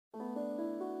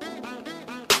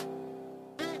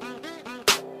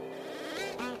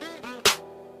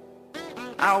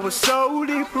I was so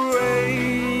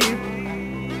depraved,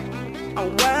 I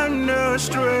went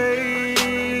astray.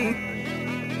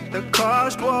 The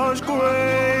cost was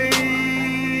great,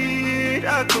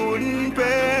 I couldn't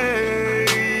pay.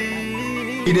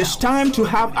 It is time to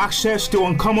have access to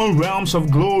uncommon realms of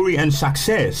glory and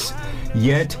success.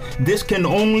 Yet, this can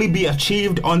only be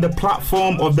achieved on the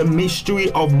platform of the mystery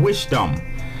of wisdom.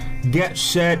 Get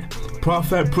set.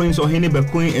 Prophet Prince Ohene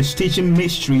Bequin is teaching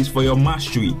mysteries for your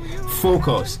mastery.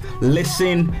 Focus.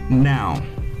 Listen now.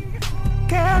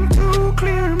 Came to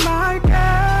clear my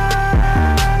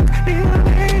debt,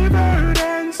 delivered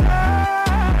and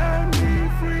set me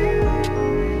free.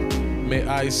 May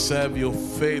I serve you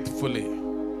faithfully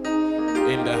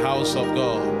in the house of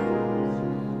God.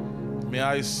 May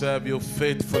I serve you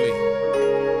faithfully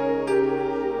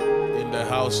in the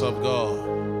house of God.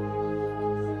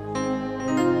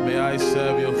 May I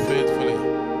serve you faithfully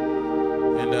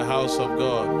in the house of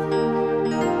God.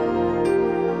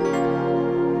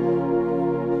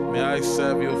 May I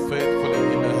serve you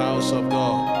faithfully in the house of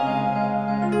God.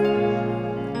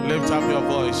 Lift up your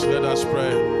voice. Let us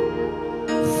pray.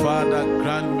 Father,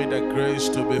 grant me the grace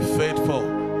to be faithful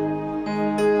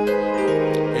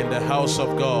in the house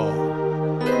of God.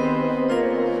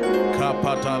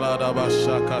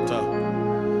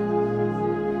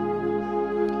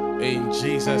 In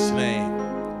Jesus' name,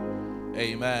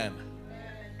 amen.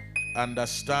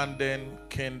 Understanding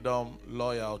kingdom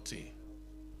loyalty.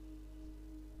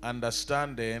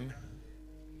 Understanding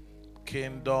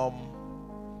kingdom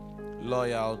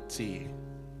loyalty.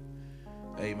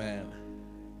 Amen.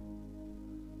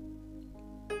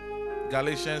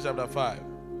 Galatians chapter 5.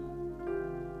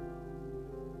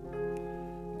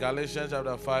 Galatians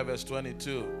chapter 5 verse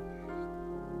 22.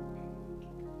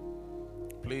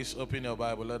 Please open your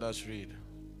Bible. Let us read.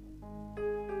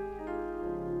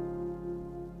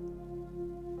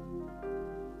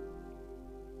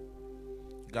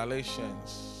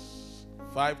 Galatians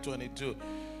 5:22.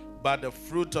 But the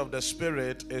fruit of the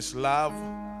Spirit is love,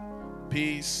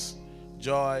 peace,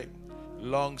 joy,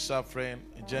 long-suffering,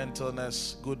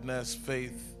 gentleness, goodness,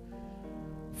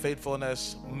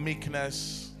 faithfulness,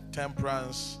 meekness,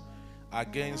 temperance.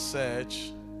 Against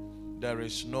such there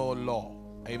is no law.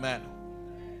 Amen.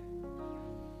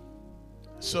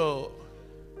 So,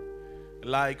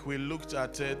 like we looked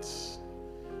at it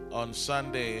on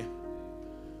Sunday,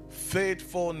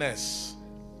 faithfulness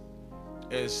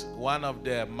is one of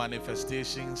the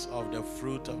manifestations of the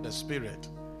fruit of the Spirit.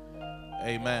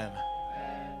 Amen.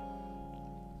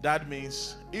 That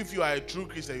means if you are a true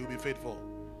Christian, you'll be faithful.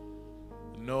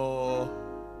 No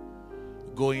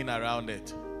going around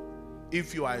it.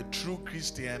 If you are a true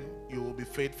Christian, you will be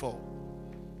faithful.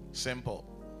 Simple.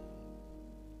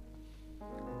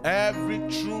 Every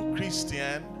true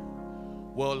Christian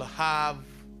will have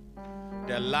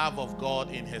the love of God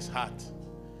in his heart.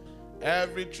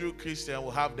 Every true Christian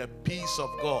will have the peace of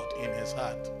God in his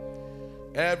heart.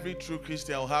 Every true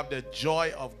Christian will have the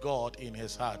joy of God in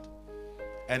his heart.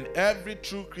 And every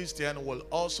true Christian will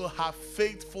also have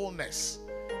faithfulness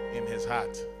in his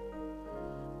heart.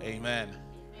 Amen.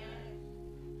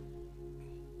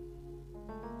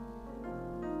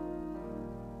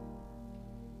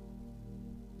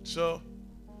 So,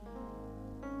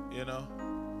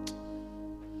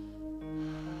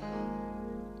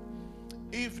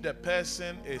 if the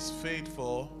person is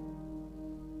faithful,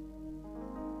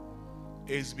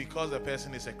 it's because the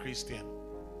person is a Christian.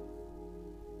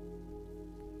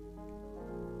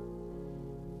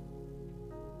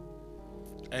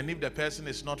 And if the person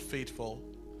is not faithful,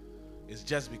 it's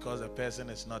just because the person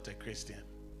is not a Christian.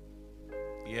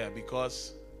 Yeah,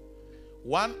 because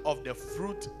one of the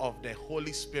fruit of the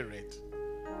Holy Spirit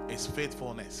is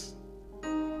faithfulness.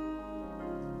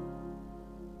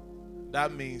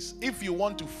 That means if you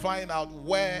want to find out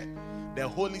where the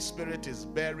Holy Spirit is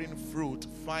bearing fruit,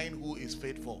 find who is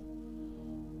faithful.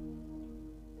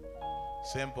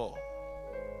 Simple.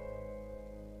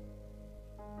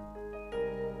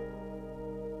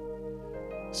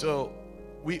 So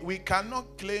we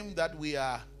cannot claim that we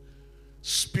are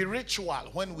spiritual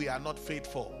when we are not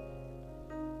faithful.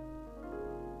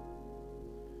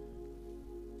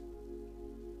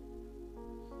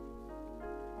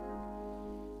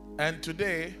 And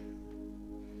today,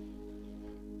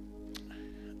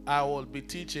 I will be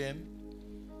teaching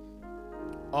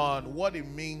on what it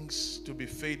means to be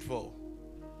faithful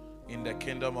in the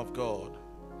kingdom of God.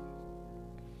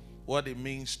 What it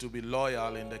means to be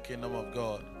loyal in the kingdom of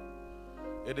God.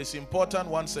 It is important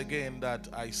once again that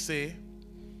I say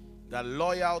that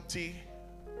loyalty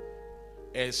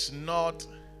is not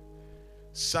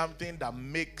something that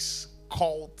makes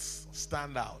cults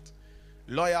stand out.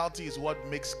 Loyalty is what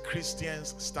makes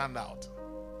Christians stand out.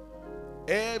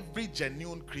 Every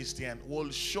genuine Christian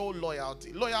will show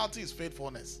loyalty. Loyalty is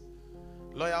faithfulness.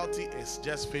 Loyalty is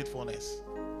just faithfulness.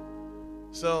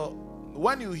 So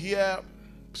when you hear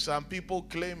some people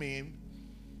claiming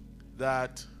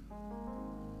that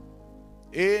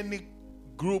any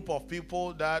group of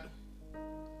people that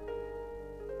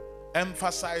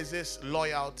emphasizes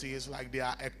loyalty is like they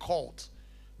are a cult,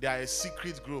 they are a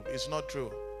secret group, it's not true.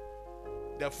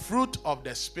 The fruit of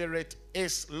the Spirit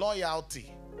is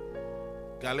loyalty.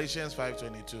 Galatians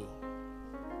 5:22.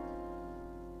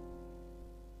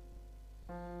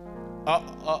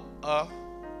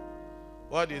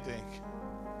 What do you think?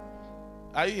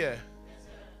 Are you here?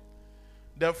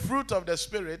 The fruit of the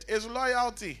Spirit is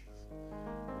loyalty.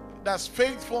 That's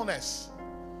faithfulness.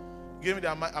 Give me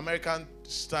the American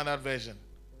Standard Version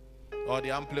or the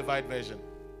Amplified Version.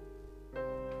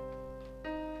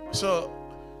 So,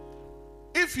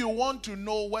 if you want to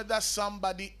know whether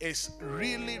somebody is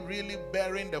really, really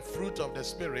bearing the fruit of the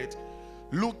Spirit,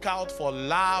 look out for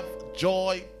love,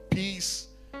 joy, peace,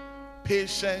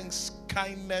 patience,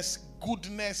 kindness,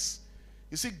 goodness.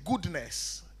 You see,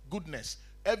 goodness.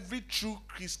 Every true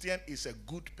Christian is a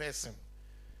good person.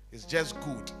 It's just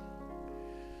good.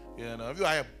 You know, if you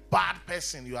are a bad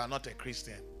person, you are not a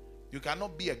Christian. You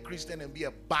cannot be a Christian and be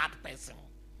a bad person.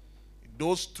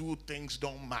 Those two things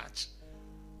don't match.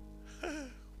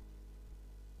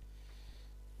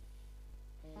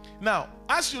 Now,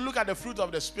 as you look at the fruit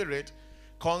of the Spirit,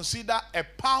 consider a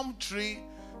palm tree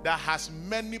that has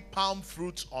many palm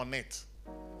fruits on it.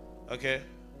 Okay?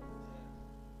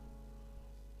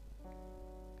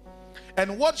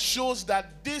 And what shows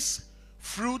that this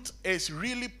fruit is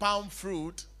really palm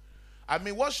fruit,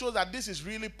 what shows that this is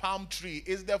really palm tree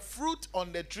is the fruit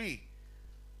on the tree.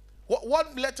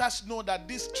 What let us know that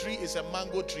this tree is a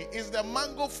mango tree is the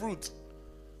mango fruit.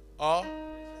 Or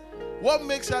what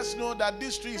makes us know that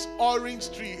this tree is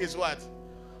orange tree is what?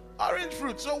 Orange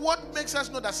fruit. So what makes us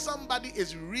know that somebody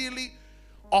is really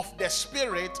of the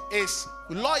Spirit is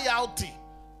loyalty,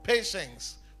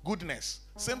 patience, goodness.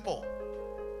 Simple.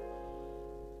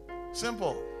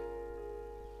 Simple.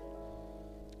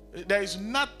 There is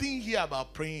nothing here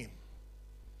about praying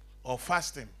or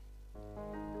fasting,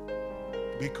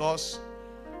 because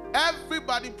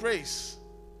everybody prays,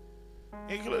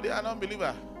 including an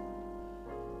unbeliever.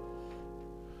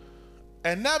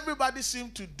 And everybody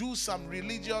seems to do some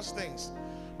religious things.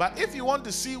 But if you want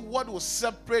to see what will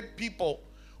separate people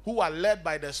who are led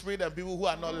by the Spirit and people who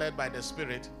are not led by the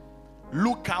Spirit,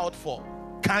 look out for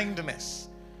kindness,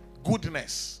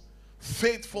 goodness,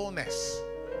 faithfulness.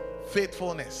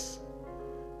 Faithfulness.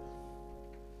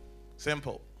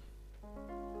 Simple.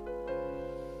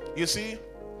 You see,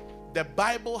 the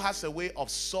Bible has a way of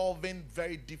solving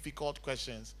very difficult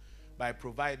questions by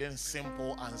providing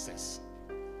simple answers.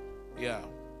 Yeah.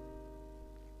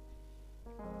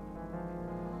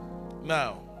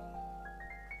 Now,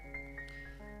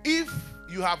 if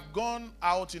you have gone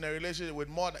out in a relationship with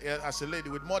as a lady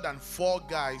with more than 4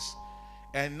 guys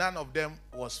and none of them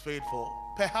was faithful,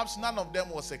 perhaps none of them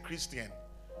was a Christian.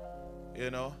 You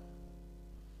know,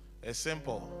 it's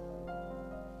simple.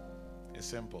 It's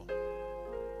simple.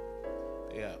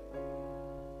 Yeah.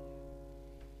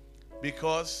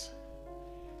 Because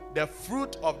the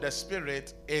fruit of the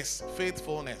Spirit is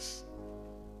faithfulness.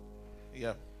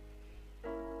 Yeah.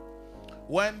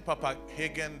 When Papa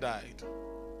Hagin died,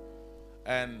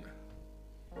 and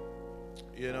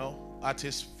at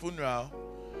his funeral,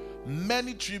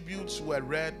 many tributes were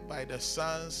read by the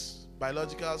son's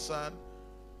biological son,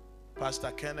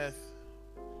 Pastor Kenneth,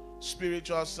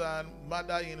 spiritual son,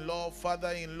 mother-in-law,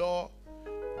 father-in-law,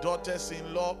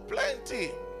 daughters-in-law,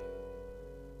 plenty.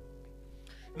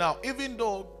 Now, even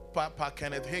though Papa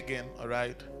Kenneth Hagin, all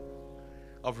right,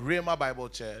 of Rhema Bible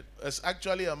Church, is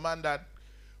actually a man that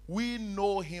we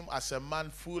know him as a man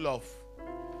full of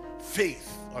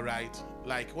faith, all right?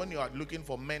 Like when you are looking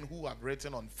for men who have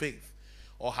written on faith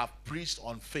or have preached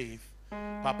on faith,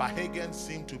 Papa Hagin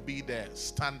seemed to be the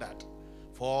standard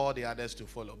for all the others to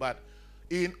follow. But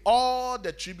in all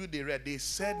the tribute they read, they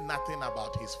said nothing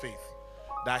about his faith,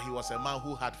 that he was a man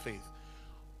who had faith.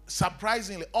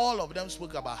 Surprisingly, all of them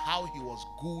spoke about how he was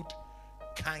good,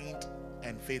 kind,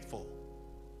 and faithful.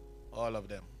 All of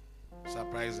them.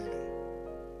 Surprisingly.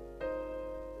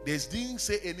 They didn't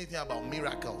say anything about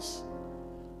miracles,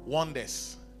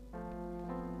 wonders,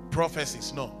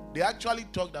 prophecies. No. They actually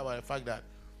talked about the fact that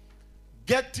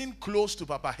getting close to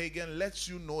Papa Hagin lets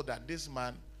you know that this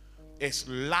man is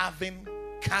loving,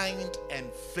 kind,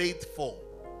 and faithful.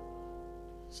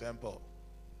 Simple.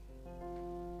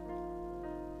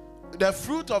 The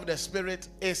fruit of the Spirit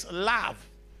is love,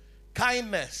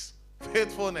 kindness,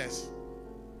 faithfulness.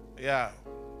 Yeah.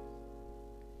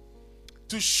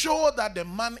 To show that the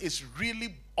man is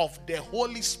really of the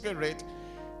Holy Spirit,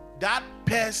 that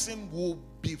person will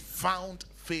be found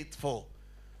faithful.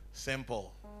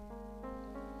 Simple.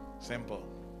 Simple.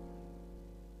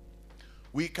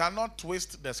 We cannot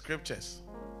twist the scriptures.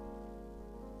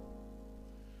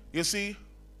 You see,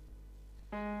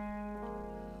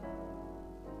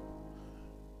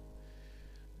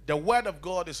 the word of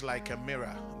God is like a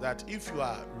mirror, that if you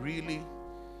are really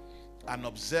an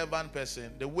observant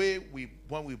person, the way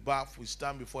when we bath, we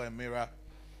stand before a mirror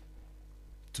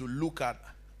to look at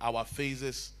our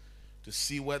faces, to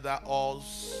see whether all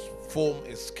foam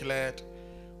is cleared,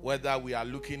 whether we are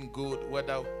looking good,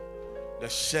 whether the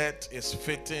shirt is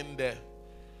fitting, the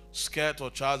skirt or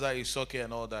trouser is okay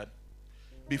and all that.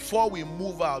 Before we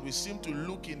move out, we seem to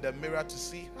look in the mirror to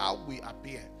see how we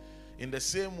appear. In the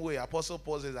same way, Apostle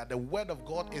Paul says that the word of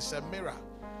God is a mirror.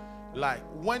 Like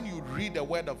when you read the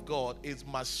word of God, it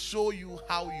must show you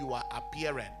how you are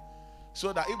appearing.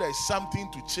 So that if there is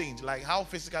something to change, like how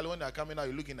physically when you are coming out,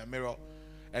 you look in the mirror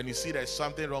and you see there's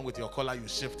something wrong with your collar, you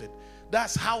shift it.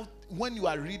 That's how, when you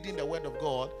are reading the word of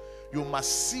God, you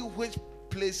must see which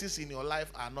places in your life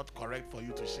are not correct for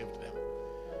you to shift them.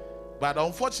 But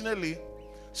unfortunately,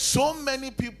 so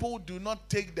many people do not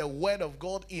take the word of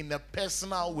God in a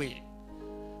personal way.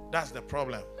 That's the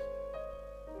problem.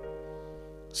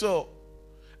 So,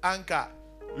 Anchor,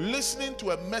 listening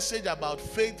to a message about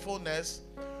faithfulness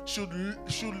should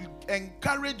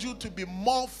encourage you to be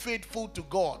more faithful to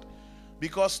God.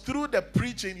 Because through the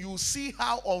preaching, you see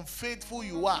how unfaithful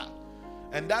you are.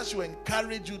 And that should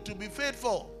encourage you to be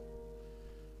faithful.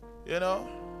 You know?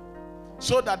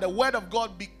 So that the word of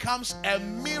God becomes a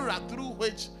mirror through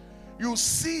which you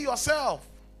see yourself.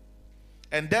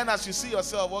 And then as you see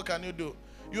yourself, what can you do?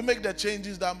 You make the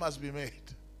changes that must be made.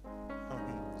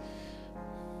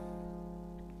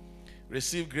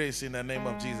 Receive grace in the name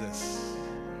of Jesus.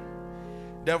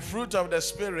 The fruit of the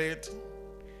Spirit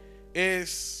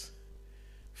is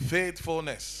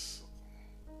faithfulness.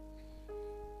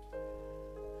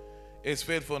 It's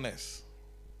faithfulness.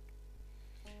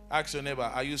 Ask your neighbor,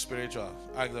 are you spiritual?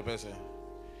 Ask the person.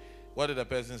 What did the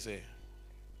person say?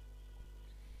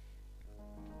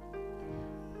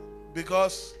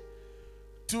 Because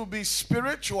to be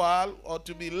spiritual or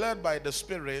to be led by the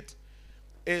Spirit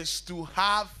is to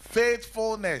have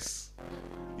faithfulness.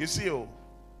 You see,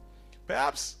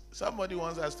 perhaps somebody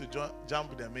wants us to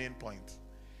jump the main point.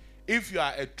 If you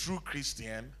are a true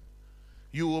Christian,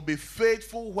 you will be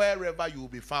faithful wherever you will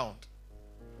be found.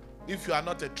 If you are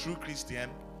not a true Christian,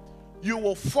 you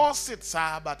will force it,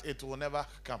 sir, but it will never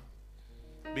come.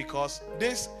 Because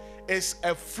this is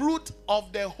a fruit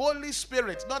of the Holy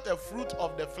Spirit, not a fruit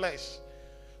of the flesh.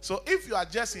 So if you are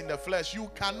just in the flesh, you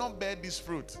cannot bear this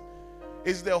fruit.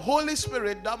 It's the Holy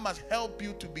Spirit that must help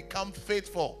you to become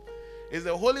faithful. It's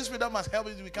the Holy Spirit that must help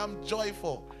you to become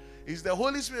joyful. It's the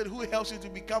Holy Spirit who helps you to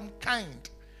become kind.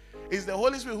 It's the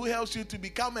Holy Spirit who helps you to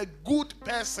become a good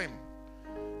person.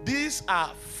 These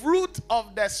are fruit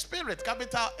of the Spirit,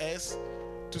 capital S,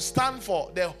 to stand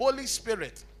for the Holy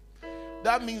Spirit.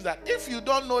 That means that if you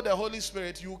don't know the Holy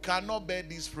Spirit, you cannot bear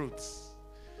these fruits.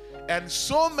 And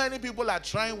so many people are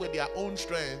trying with their own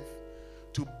strength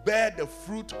to bear the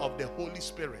fruit of the Holy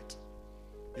Spirit.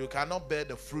 You cannot bear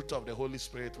the fruit of the Holy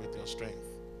Spirit with your strength.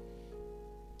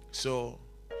 So,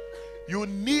 you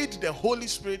need the Holy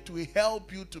Spirit to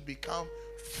help you to become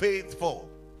faithful.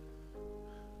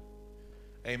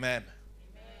 Amen.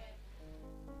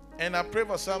 And I pray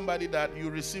for somebody that you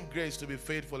receive grace to be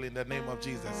faithful in the name of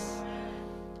Jesus.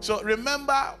 So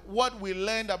remember what we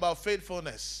learned about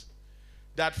faithfulness.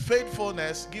 That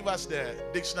faithfulness, give us the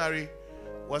dictionary.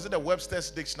 Was it the Webster's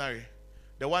dictionary?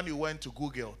 The one you went to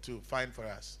Google to find for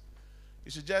us.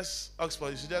 You should just,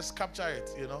 Oxford, you should just capture it,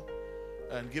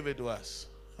 and give it to us.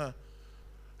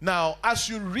 Now, as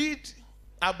you read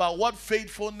about what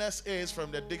faithfulness is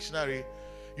from the dictionary,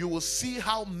 you will see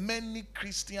how many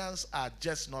Christians are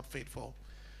just not faithful.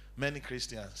 Many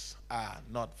Christians are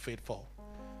not faithful.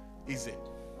 Easy.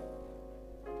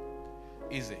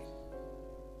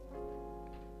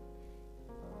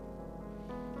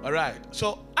 All right.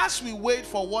 So as we wait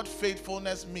for what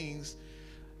faithfulness means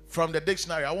from the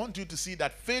dictionary, I want you to see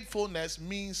that faithfulness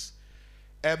means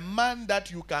a man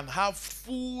that you can have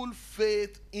full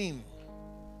faith in.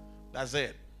 That's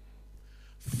it.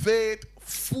 Faithfulness.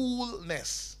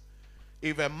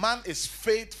 If a man is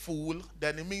faithful,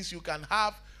 then it means you can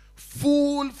have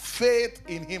full faith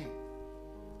in him.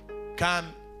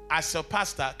 As a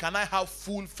pastor, can I have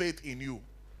full faith in you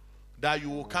that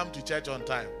you will come to church on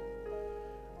time?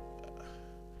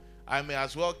 I may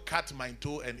as well cut my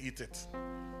toe and eat it.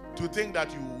 To think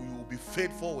that you will be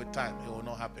faithful with time, it will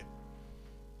not happen.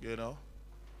 You know?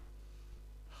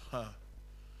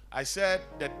 I said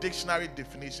the dictionary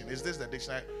definition. Is this the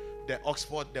dictionary? The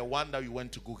Oxford, the one that you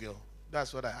went to Google.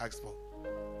 That's what I asked for.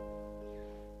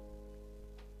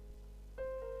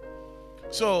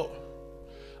 So,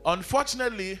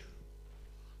 unfortunately,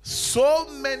 so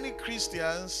many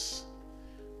Christians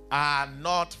are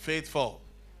not faithful.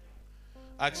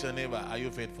 Ask your neighbor, are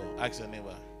you faithful? Ask your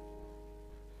neighbor.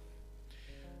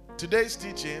 Today's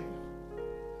teaching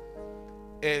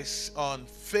is on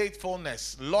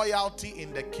faithfulness. Loyalty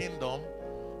in the kingdom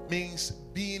means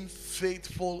being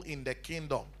faithful in the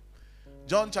kingdom.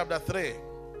 John chapter 3,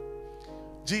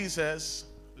 Jesus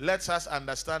lets us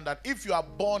understand that if you are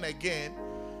born again,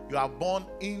 you are born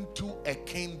into a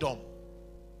kingdom.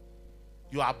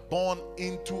 You are born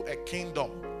into a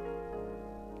kingdom.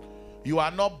 You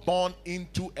are not born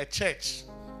into a church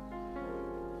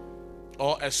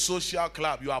or a social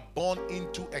club. You are born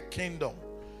into a kingdom.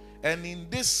 And in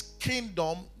this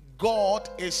kingdom, God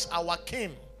is our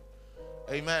king.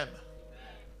 Amen.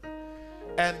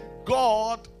 And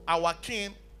God, our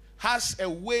king, has a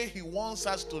way he wants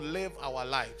us to live our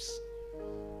lives.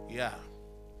 Yeah.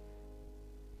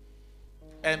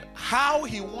 And how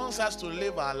he wants us to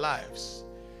live our lives,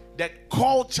 the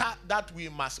culture that we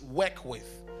must work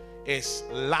with is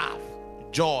love,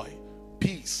 joy,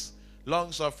 peace,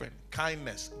 long-suffering,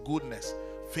 kindness, goodness,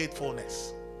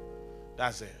 faithfulness.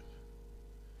 That's it.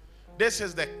 This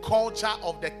is the culture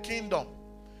of the kingdom.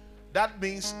 That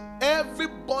means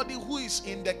everybody who is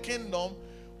in the kingdom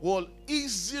will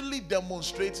easily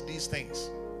demonstrate these things.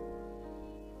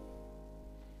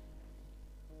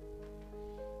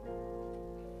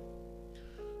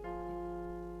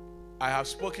 I have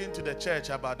spoken to the church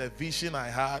about the vision I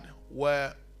had,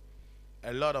 where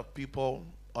a lot of people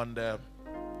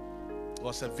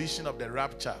was a vision of the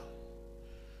rapture.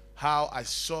 How I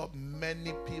saw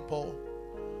many people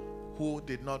who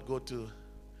did not go to,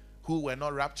 who were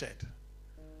not raptured.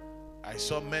 I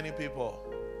saw many people.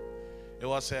 It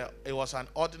was an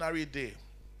ordinary day,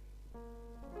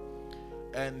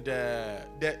 and the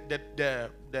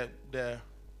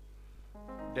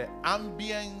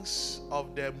ambience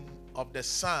of the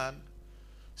sun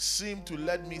seemed to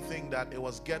let me think that it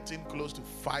was getting close to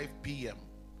 5 p.m.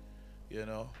 You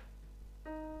know,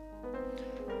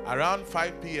 around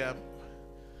 5 p.m.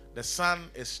 the sun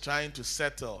is trying to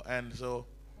settle, and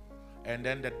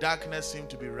then the darkness seemed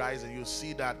to be rising. You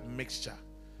see that mixture,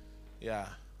 yeah,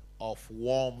 of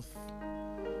warmth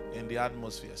in the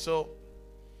atmosphere. So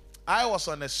I was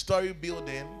on a story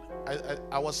building.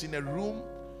 I was in a room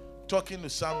talking to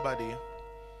somebody,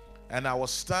 and I was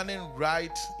standing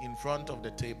right in front of the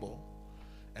table,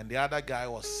 and the other guy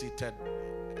was seated,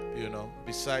 you know,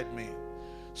 beside me.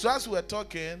 So as we were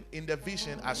talking in the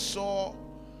vision, I saw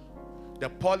the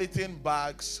polythene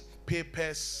bags,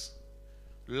 papers,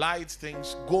 light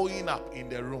things going up in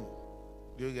the room.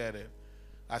 Do you get it?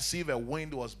 As if a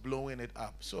wind was blowing it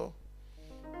up. So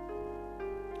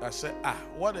I said,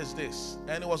 what is this?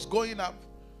 And it was going up,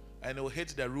 and it will hit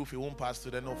the roof. It won't pass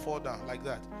through, then it will fall down like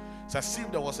that. It's as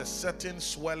if there was a certain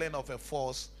swelling of a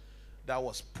force that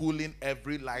was pulling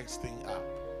every light thing up.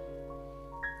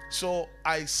 So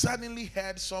I suddenly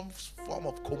heard some form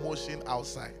of commotion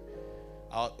outside.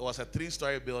 It was a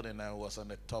 3-story building, and it was on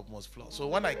the topmost floor. So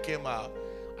when I came out,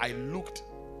 I looked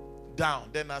down.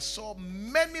 Then I saw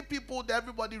many people,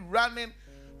 everybody running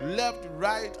left,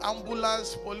 right,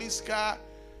 ambulance, police car,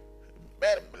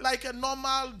 like a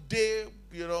normal day,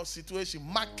 you know, situation.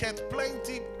 Market,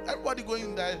 plenty, everybody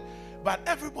going there. But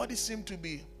everybody seemed to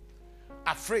be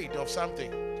afraid of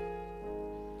something.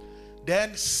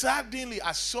 Then suddenly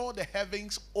I saw the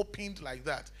heavens opened like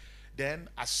that. Then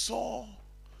I saw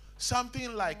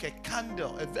something like a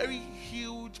candle, a very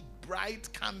huge,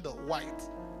 bright candle, white,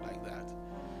 like that.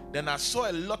 Then I saw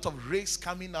a lot of rays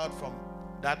coming out from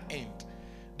that end.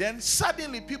 Then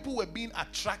suddenly people were being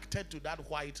attracted to that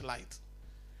white light.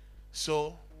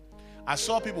 So I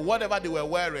saw people, whatever they were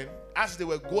wearing, as they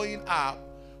were going up,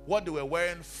 what they were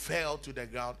wearing fell to the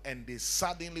ground, and they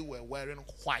suddenly were wearing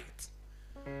white,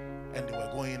 and they were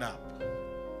going up.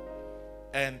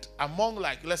 And among,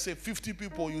 like, let's say 50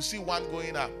 people, you see one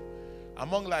going up.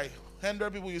 Among like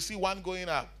 100 people, you see one going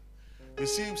up. You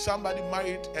see somebody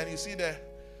married, and you see the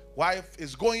wife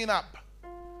is going up.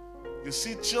 You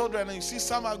see children, and you see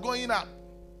some are going up.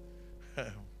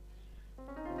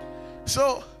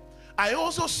 So I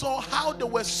also saw how there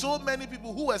were so many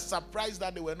people who were surprised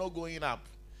that they were not going up.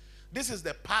 This is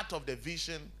the part of the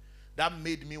vision that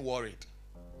made me worried.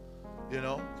 You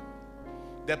know,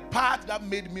 The part that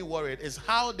made me worried is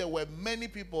how there were many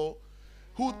people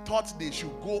who thought they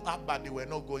should go up, but they were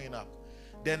not going up.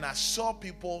 Then I saw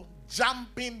people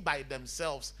jumping by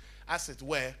themselves, as it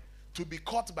were, to be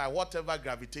caught by whatever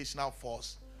gravitational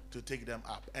force to take them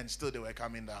up, and still they were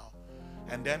coming down.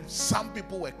 And then some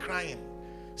people were crying,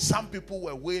 some people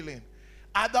were wailing,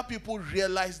 other people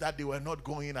realized that they were not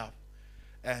going up.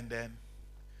 And then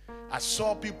I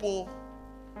saw people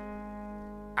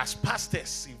as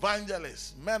pastors,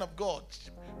 evangelists, men of God,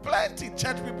 plenty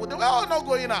church people, they were all not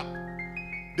going up.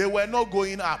 They were not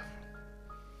going up.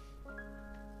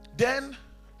 Then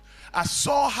I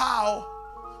saw how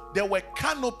there were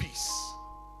canopies,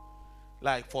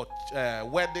 like for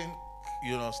wedding,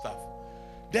 stuff.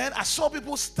 Then I saw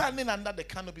people standing under the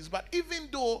canopies. But even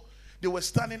though they were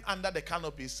standing under the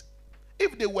canopies,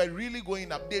 if they were really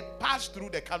going up, they passed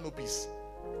through the canopies.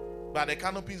 But the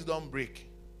canopies don't break.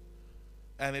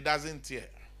 And it doesn't tear.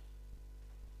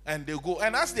 And they go.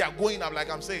 And as they are going up, like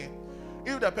I'm saying,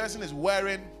 if the person is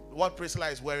wearing what Priscilla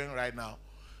is wearing right now,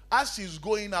 as she's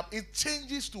going up, it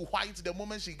changes to white the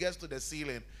moment she gets to the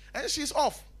ceiling. And she's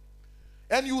off.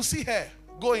 And you see her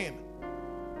going.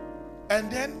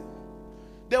 And then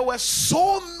there were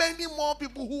so many more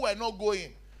people who were not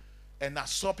going. And I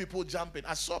saw people jumping.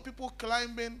 I saw people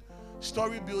climbing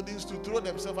story buildings to throw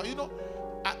themselves out.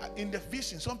 In the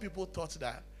vision, some people thought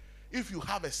that if you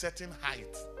have a certain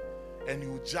height and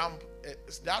you jump,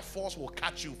 that force will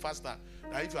catch you faster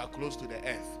than if you are close to the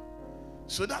earth.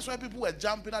 So that's why people were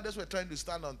jumping. Others were trying to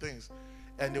stand on things.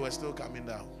 And they were still coming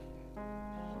down.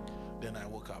 Then I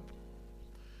woke up.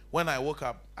 When I woke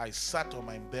up, I sat on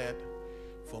my bed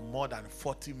for more than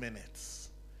 40 minutes.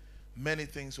 Many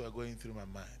things were going through my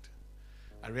mind.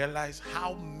 I realized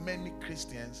how many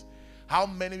Christians, how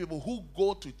many people who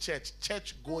go to church,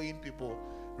 church-going people,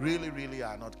 really, really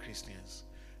are not Christians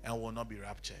and will not be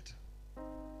raptured.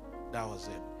 That was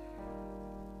it.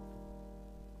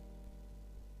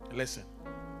 Listen,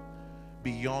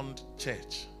 beyond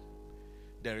church,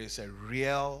 there is a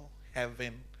real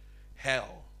heaven,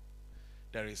 hell.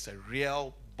 There is a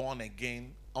real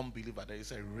born-again unbeliever. There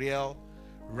is a real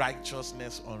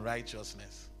righteousness,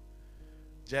 unrighteousness.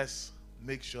 Just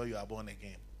make sure you are born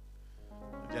again.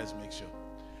 Just make sure.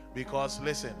 Because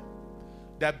listen,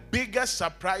 the biggest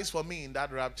surprise for me in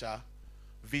that rapture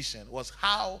vision was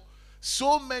how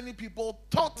so many people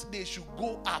thought they should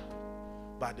go up,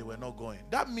 but they were not going.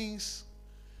 That means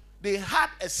they had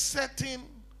a certain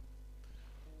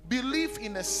belief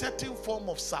in a certain form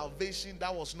of salvation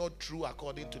that was not true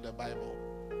according to the Bible.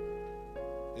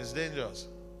 It's dangerous.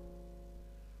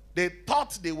 They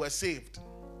thought they were saved.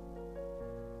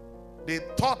 They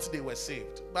thought they were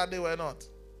saved, but they were not.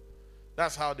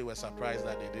 That's how they were surprised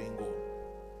that they didn't go.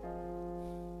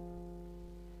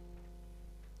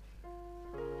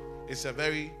 It's a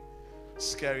very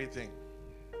scary thing.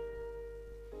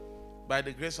 By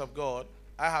the grace of God,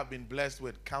 I have been blessed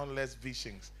with countless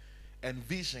visions. And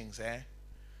visions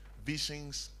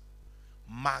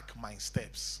mark my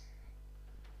steps.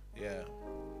 Yeah.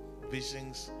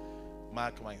 Visions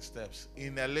mark my steps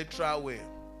in a literal way.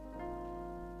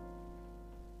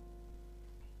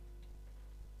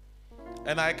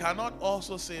 And I cannot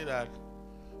also say that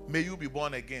may you be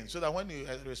born again, so that when you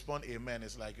respond amen,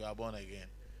 it's like you are born again.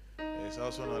 It's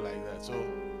also not like that. So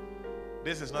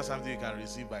this is not something you can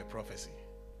receive by prophecy.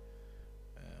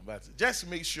 But just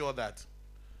make sure that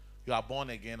you are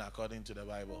born again according to the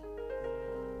Bible.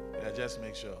 Yeah, just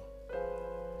make sure.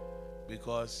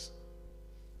 Because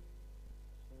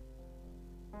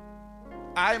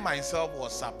I myself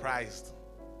was surprised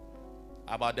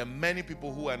about the many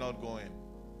people who are not going.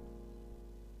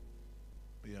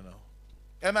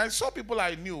 And I saw people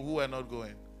I knew who were not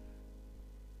going.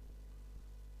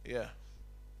 Yeah.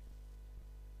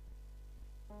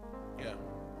 Yeah.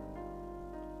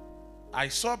 I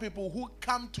saw people who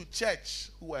come to church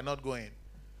who were not going.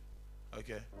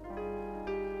 Okay.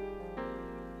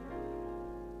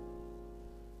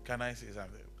 Can I say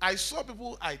something? I saw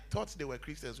people I thought they were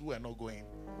Christians who were not going.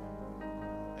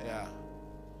 Yeah.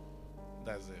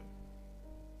 That's it.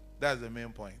 That's the main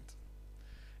point.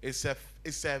 It's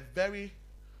a very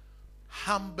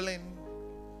humbling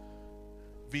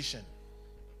vision.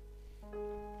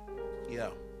 Yeah.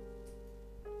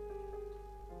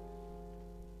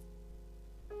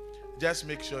 Just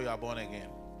make sure you are born again.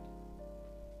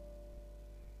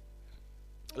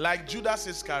 Like Judas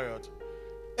Iscariot,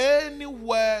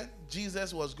 anywhere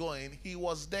Jesus was going, he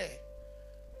was there.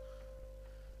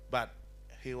 But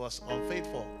he was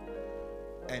unfaithful.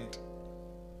 And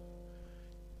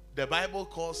the Bible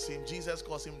calls him, Jesus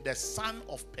calls him the son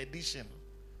of perdition.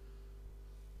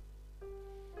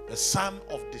 The son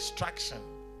of destruction.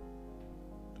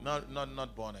 Not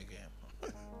born again.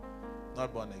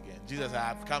 Not born again. Jesus said, I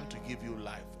have come to give you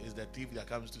life. Is the thief that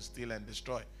comes to steal and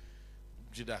destroy.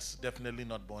 Judas, definitely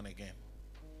not born again.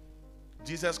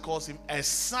 Jesus calls him a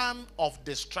son of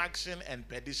destruction and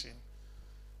perdition.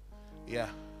 Yeah.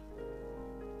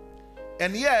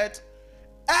 And yet,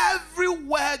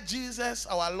 everywhere Jesus,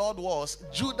 our Lord, was,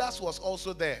 Judas was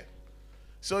also there.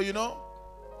 So, you know,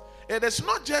 it is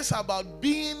not just about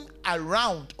being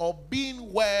around or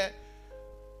being where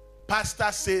pastor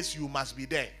says you must be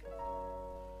there.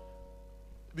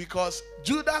 Because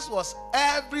Judas was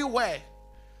everywhere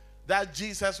that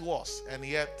Jesus was, and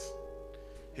yet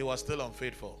he was still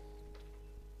unfaithful.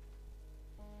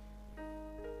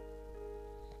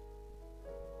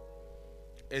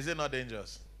 Is it not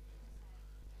dangerous?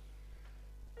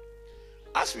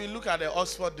 As we look at the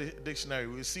Oxford Dictionary,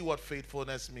 we see what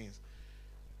faithfulness means.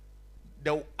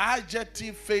 The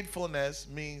adjective faithfulness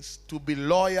means to be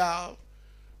loyal,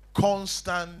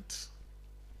 constant,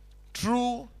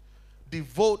 true,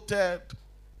 devoted,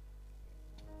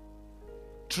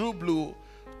 true blue,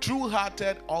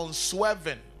 true-hearted,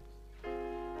 unswerving,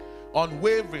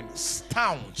 unwavering,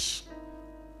 staunch,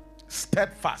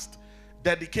 steadfast,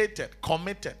 dedicated,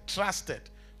 committed, trusted,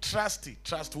 trusty,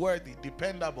 trustworthy,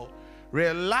 dependable,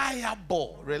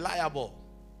 reliable,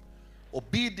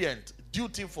 obedient,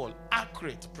 dutiful,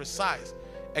 accurate, precise,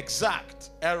 exact,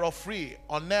 error-free,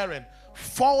 unerring,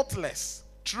 faultless,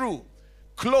 true,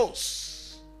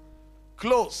 close.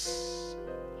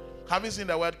 Have you seen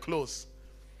the word close?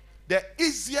 The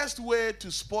easiest way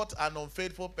to spot an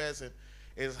unfaithful person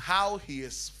is how he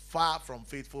is far from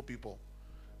faithful people.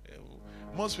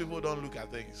 Most people don't look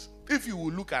at things. If you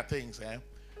will look at things,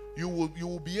 you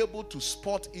will be able to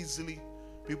spot easily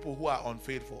people who are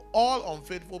unfaithful. All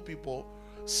unfaithful people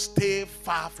stay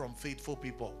far from faithful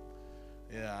people.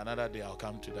 Yeah, another day I'll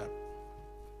come to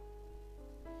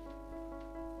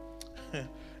that.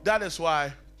 That is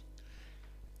why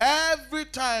every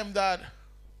time that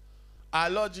our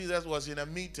Lord Jesus was in a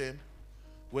meeting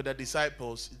with the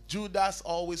disciples, Judas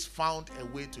always found a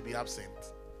way to be absent.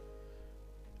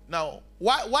 Now,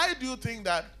 why do you think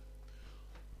that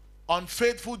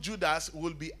unfaithful Judas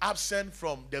will be absent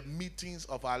from the meetings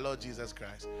of our Lord Jesus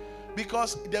Christ?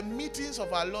 Because the meetings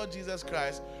of our Lord Jesus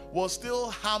Christ will still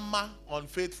hammer on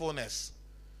faithfulness.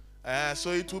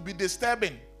 So it will be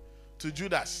disturbing to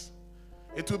Judas.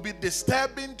 It will be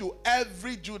disturbing to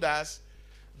every Judas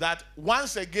that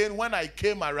once again, when I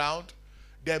came around,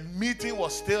 the meeting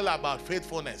was still about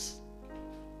faithfulness.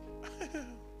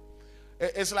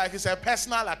 It's like it's a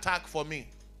personal attack for me.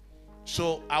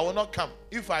 So I will not come.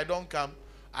 If I don't come,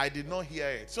 I did not hear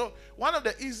it. So one of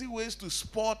the easy ways to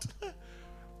spot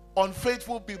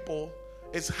unfaithful people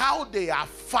is how they are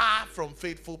far from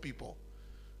faithful people.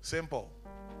 Simple.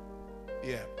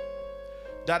 Yeah.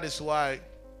 That is why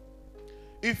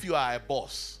if you are a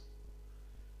boss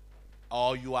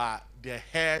or you are the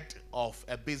head of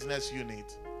a business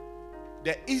unit,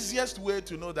 the easiest way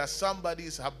to know that somebody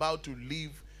is about to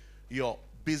leave your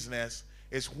business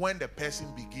is when the person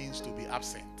begins to be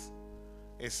absent.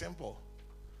 It's simple.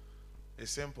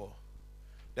 It's simple.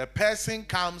 The person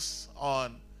comes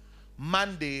on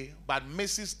Monday but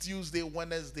misses Tuesday,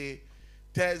 Wednesday,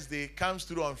 Thursday, comes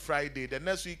through on Friday. The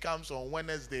next week comes on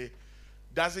Wednesday,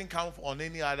 doesn't come on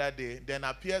any other day, then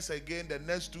appears again the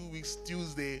next 2 weeks,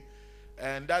 Tuesday,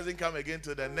 and doesn't come again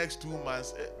till the next 2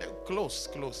 months.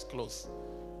 Close.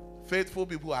 Faithful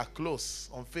people are close.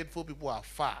 Unfaithful people are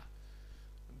far.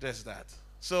 Just that.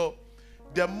 So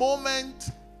the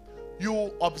moment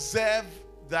you observe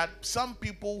that some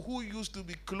people who used to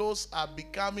be close are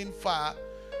becoming far,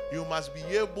 you must be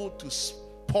able to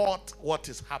spot what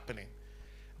is happening.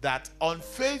 That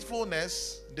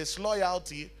unfaithfulness,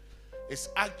 disloyalty, is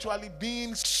actually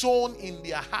being sown in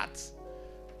their hearts.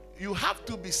 You have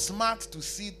to be smart to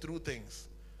see through things,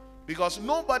 because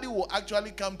nobody will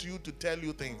actually come to you to tell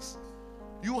you things.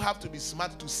 You have to be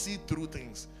smart to see through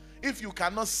things. If you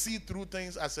cannot see through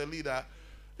things as a leader,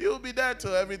 you'll be there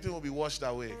till everything will be washed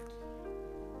away.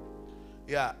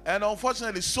 Yeah, and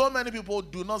unfortunately, so many people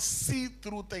do not see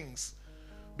through things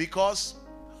because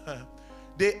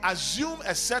they assume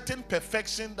a certain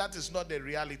perfection that is not the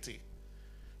reality.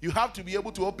 You have to be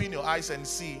able to open your eyes and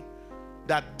see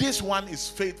that this one is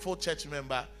faithful church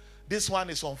member, this one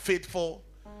is unfaithful,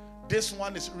 this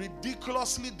one is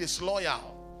ridiculously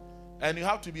disloyal, and you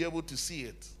have to be able to see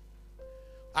it.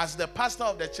 As the pastor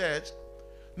of the church,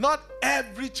 not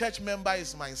every church member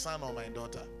is my son or my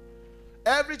daughter.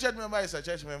 Every church member is a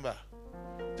church member.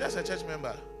 Just a church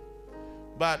member.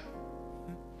 But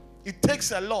it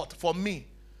takes a lot for me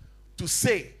to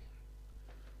say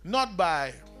not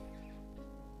by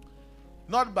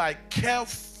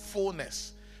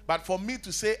carefulness, but for me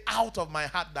to say out of my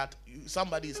heart that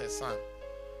somebody is a son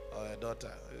or a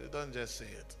daughter. Don't just say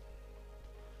it.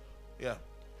 Yeah.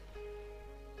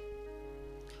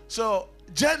 So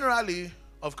generally,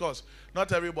 of course,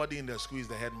 not everybody in the school is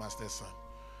the headmaster's son.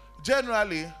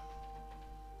 Generally,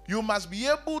 you must be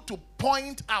able to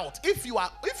point out. If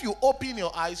you open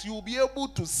your eyes, you will be able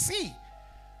to see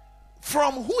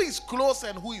from who is close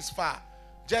and who is far.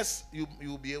 Just you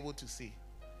will be able to see.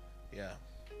 Yeah.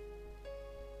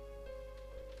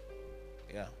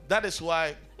 Yeah. That is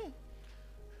why.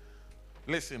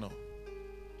 Listen,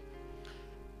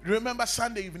 remember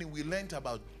Sunday evening we learned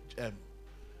about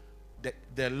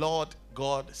the Lord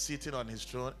God sitting on his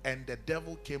throne, and the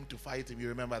devil came to fight him. You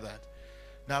remember that?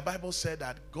 Now, the Bible said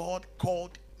that God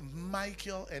called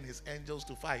Michael and his angels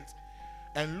to fight,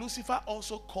 and Lucifer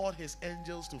also called his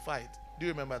angels to fight. Do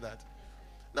you remember that?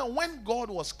 Now, when God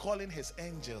was calling his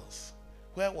angels,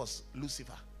 where was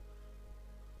Lucifer?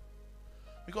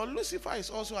 Because Lucifer is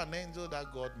also an angel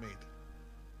that God made.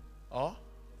 Oh?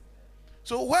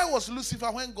 So where was Lucifer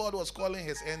when God was calling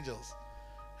his angels?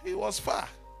 He was far.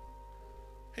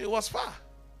 He was far.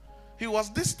 He was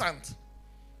distant.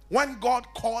 When God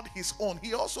called his own,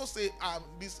 he also said,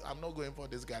 I'm not going for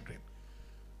this gathering.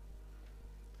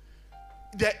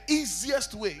 The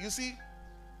easiest way, you see,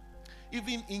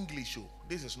 even English,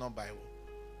 this is not Bible.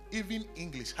 Even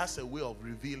English has a way of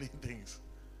revealing things.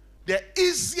 The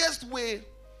easiest way,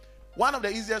 one of the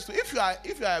easiest way, if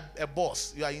you are a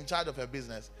boss, you are in charge of a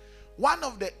business, one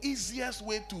of the easiest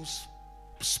way to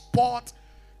spot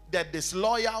the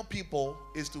disloyal people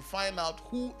is to find out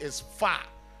who is far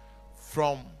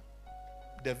from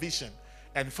the vision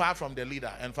and far from the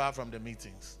leader and far from the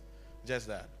meetings. Just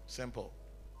that. Simple.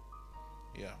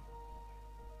 Yeah.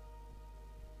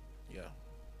 Yeah.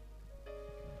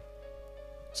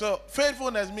 So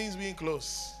faithfulness means being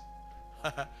close.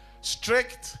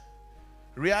 Strict,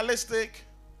 realistic,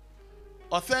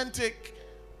 authentic,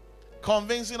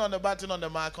 convincing on the button, on the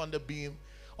mark, on the beam,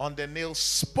 on the nail,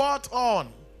 spot on.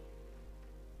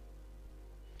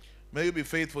 May you be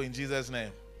faithful in Jesus'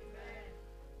 name.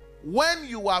 When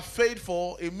you are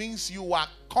faithful, it means you are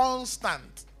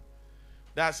constant.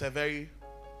 That's a very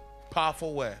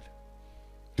powerful word.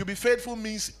 To be faithful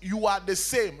means you are the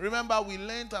same. Remember, we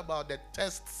learned about the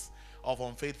tests of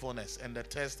unfaithfulness and the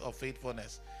test of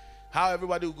faithfulness. How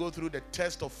everybody will go through the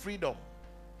test of freedom.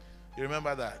 You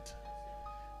remember that?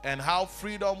 And how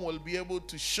freedom will be able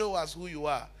to show us who you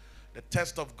are. The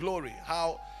test of glory.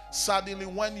 How suddenly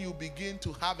when you begin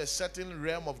to have a certain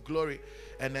realm of glory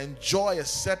and enjoy a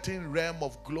certain realm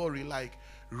of glory like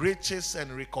riches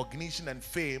and recognition and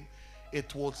fame,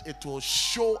 it will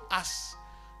show us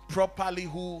properly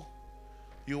who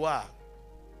you are.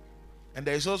 And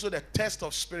there is also the test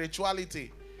of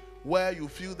spirituality, where you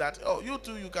feel that, oh, you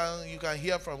too, you can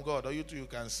hear from God, or you too, you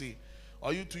can see,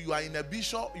 or you too, you are a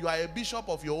bishop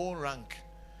of your own rank.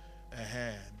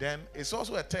 Then it's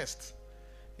also a test.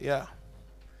 Yeah.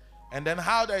 And then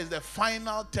how there is the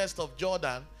final test of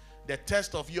Jordan, the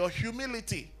test of your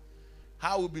humility.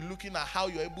 How we'll be looking at how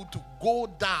you're able to go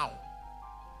down.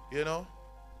 You know?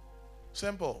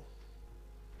 Simple.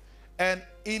 And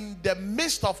in the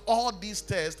midst of all these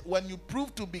tests, when you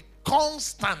prove to be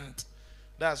constant,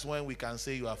 that's when we can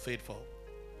say you are faithful.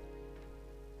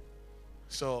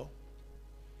 So,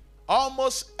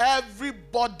 almost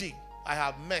everybody I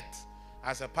have met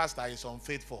as a pastor is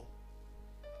unfaithful.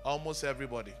 Almost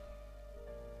everybody.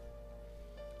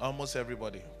 Almost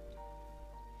everybody.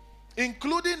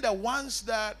 Including the ones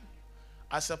that,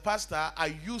 as a pastor,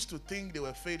 I used to think they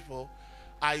were faithful.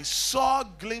 I saw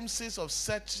glimpses of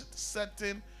such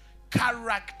certain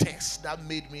characters that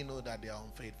made me know that they are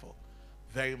unfaithful.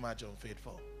 Very much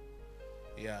unfaithful.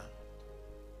 Yeah.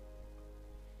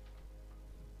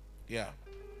 Yeah.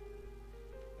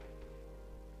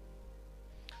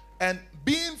 And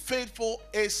being faithful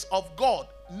is of God.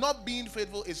 Not being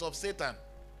faithful is of Satan.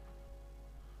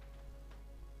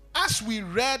 As we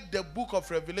read the book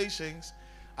of Revelations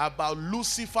about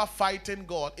Lucifer fighting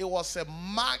God, it was a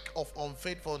mark of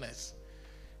unfaithfulness.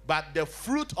 But the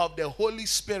fruit of the Holy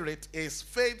Spirit is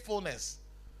faithfulness.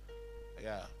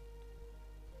 Yeah.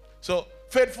 So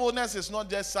faithfulness is not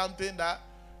just something that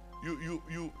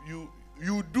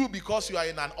you do because you are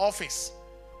in an office.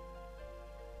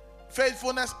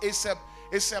 Faithfulness is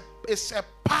a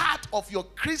part of your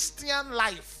Christian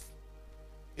life.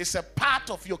 It's a part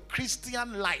of your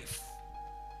Christian life.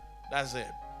 That's it.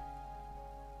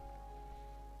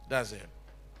 That's it.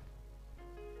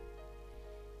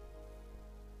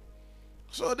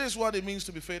 So this is what it means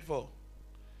to be faithful.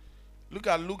 Look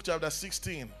at Luke chapter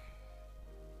 16,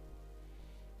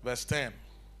 verse 10.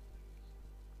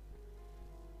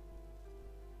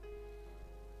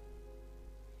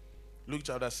 Luke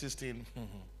chapter 16,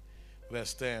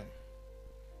 verse 10.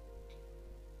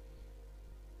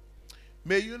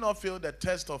 May you not fail the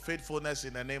test of faithfulness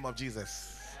in the name of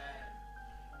Jesus.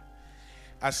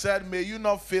 I said, may you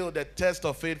not fail the test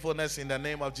of faithfulness in the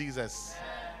name of Jesus.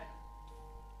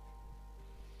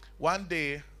 One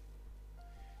day,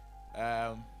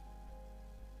 I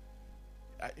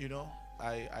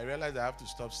realized I have to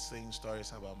stop saying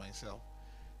stories about myself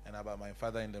and about my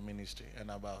father in the ministry and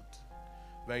about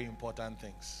very important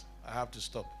things. I have to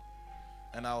stop,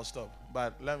 and I'll stop.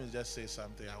 But let me just say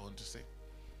something I want to say.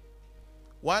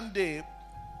 One day,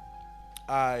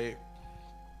 I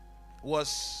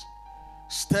was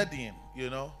studying,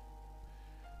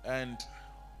 and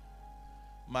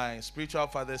my spiritual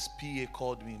father's PA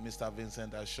called me, Mr.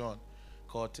 Vincent Ashon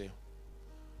Korte.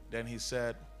 Then he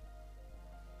said,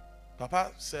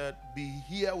 Papa said, be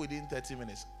here within 30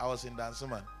 minutes. I was in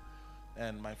Dansoman,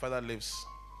 and my father lives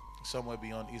somewhere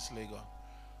beyond East Lagos.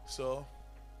 So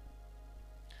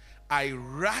I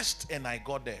rushed and I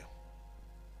got there.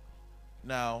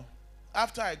 Now,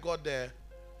 after I got there,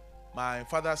 my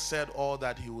father said all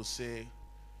that he would say,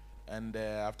 and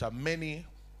after many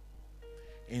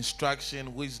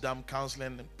instruction, wisdom,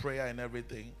 counseling, prayer, and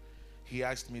everything, he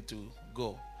asked me to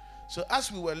go. So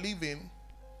as we were leaving,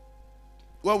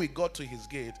 when we got to his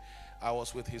gate, I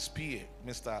was with his PA,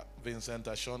 Mr. Vincent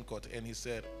Ashon Korte, and he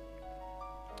said,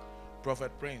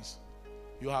 Prophet Prince,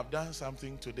 you have done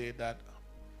something today that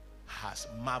has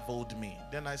marveled me.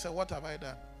 Then I said, what have I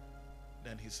done?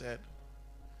 Then he said,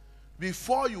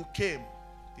 before you came,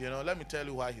 let me tell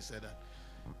you why he said that.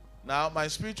 Now, my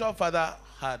spiritual father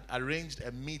had arranged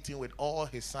a meeting with all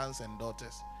his sons and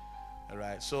daughters. All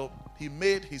right. So he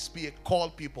made his PA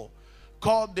call people.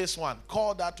 Call this one,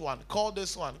 call that one, call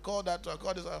this one, call that one,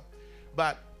 call this one.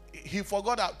 But he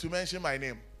forgot to mention my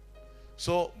name.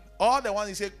 So all the ones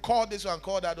he said, call this one,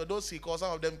 call that one, those he called,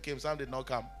 some of them came, some did not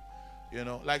come.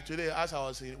 Like today, as I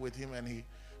was with him and he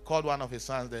called one of his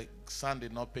sons, the son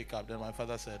did not pick up. Then my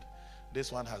father said,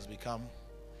 this one has become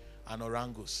an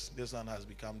orangus. This one has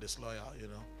become disloyal,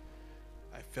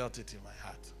 I felt it in my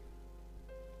heart.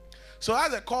 So as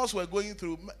the calls were going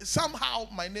through, somehow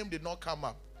my name did not come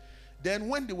up. Then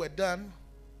when they were done,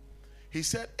 he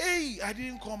said, hey, I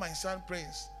didn't call my son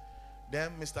Prince. Then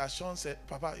Mr. Sean said,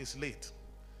 Papa, it's late.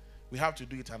 We have to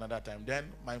do it another time.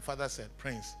 Then my father said,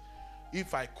 Prince,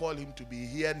 if I call him to be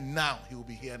here now, he will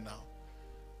be here now.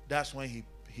 That's when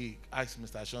he asked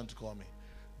Mr. Sean to call me.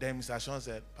 Then Mr. Sean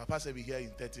said, Papa said be here in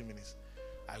 30 minutes.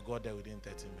 I got there within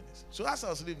 30 minutes. So as I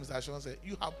was leaving, Mr. Sean said,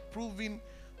 you have proven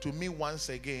to me once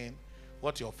again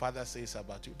what your father says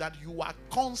about you, that you are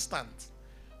constant.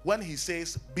 When he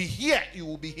says, be here, you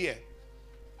will be here.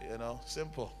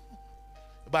 Simple.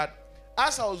 But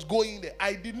as I was going there,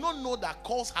 I did not know that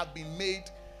calls have been made.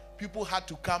 People had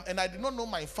to come. And I did not know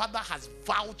my father has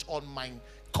vouched on my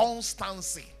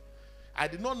constancy. I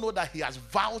did not know that he has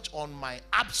vouched on my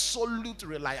absolute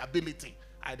reliability.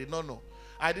 I did not know.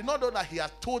 I did not know that he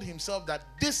has told himself that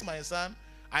this, my son,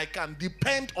 I can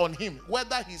depend on him,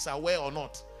 whether he's aware or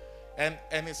not. And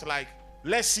it's like,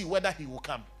 let's see whether he will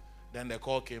come. Then the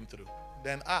call came through.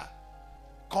 Then,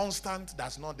 constant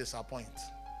does not disappoint.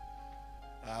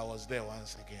 I was there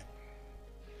once again.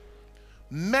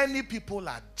 Many people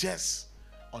are just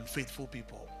unfaithful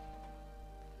people.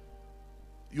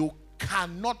 You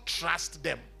cannot trust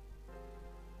them.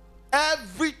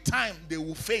 Every time they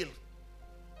will fail.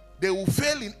 They will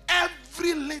fail in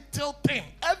every little thing.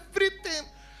 Everything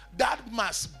that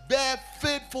must bear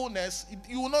faithfulness,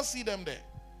 you will not see them there.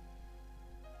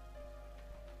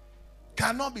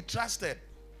 Cannot be trusted.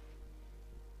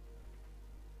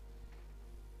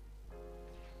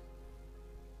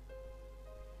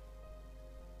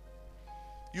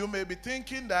 You may be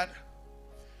thinking that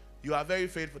you are very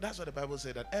faithful. That's what the Bible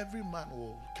said, that every man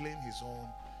will claim his own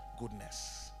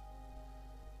goodness.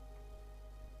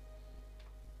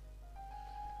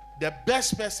 The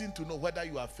best person to know whether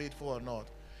you are faithful or not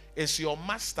is your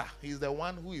master. He's the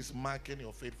one who is marking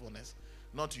your faithfulness,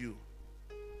 not you.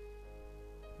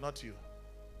 Not you.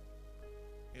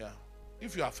 Yeah.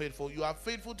 If you are faithful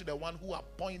to the one who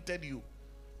appointed you.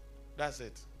 That's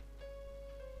it.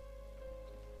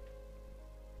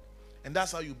 And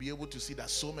that's how you'll be able to see that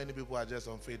so many people are just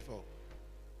unfaithful.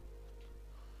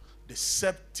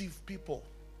 Deceptive people.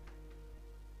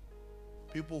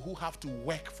 People who have to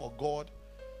work for God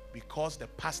because the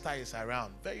pastor is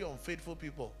around. Very unfaithful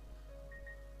people.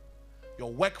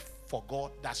 Your work for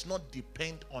God does not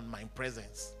depend on my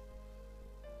presence.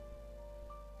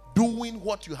 doing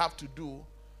what you have to do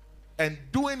and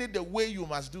doing it the way you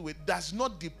must do it does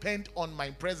not depend on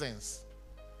my presence.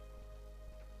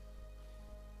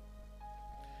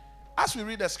 As we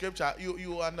read the scripture,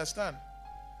 you understand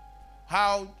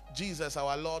how Jesus,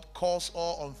 our Lord, calls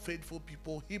all unfaithful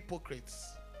people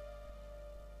hypocrites,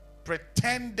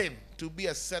 pretending to be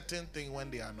a certain thing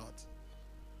when they are not.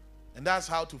 And that's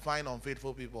how to find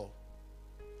unfaithful people.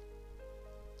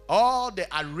 All the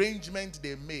arrangement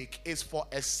they make is for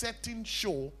a certain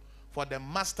show for the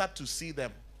master to see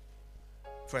them.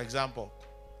 For example,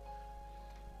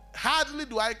 hardly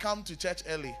do I come to church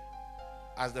early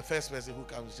as the first person who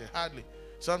comes to church. Hardly.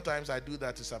 Sometimes I do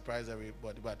that to surprise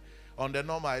everybody, but on the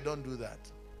normal, I don't do that.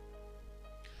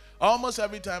 Almost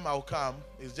every time I'll come,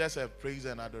 it's just a praise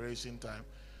and adoration time,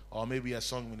 or maybe a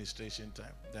song ministration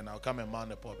time. Then I'll come and mount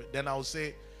the pulpit. Then I'll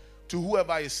say to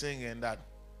whoever is singing that,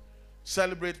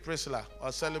 celebrate Priscilla,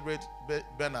 or celebrate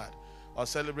Bernard, or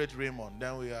celebrate Raymond.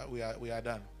 Then we are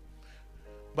done.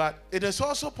 But it is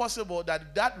also possible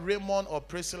that Raymond or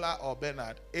Priscilla or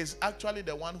Bernard is actually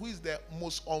the one who is the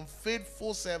most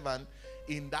unfaithful servant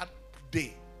in that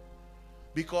day.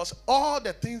 Because all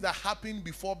the things that happened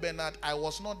before Bernard, I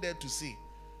was not there to see.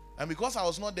 And because I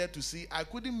was not there to see, I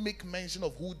couldn't make mention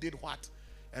of who did what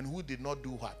and who did not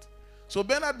do what. So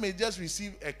Bernard may just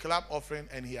receive a clap offering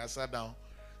and he has sat down,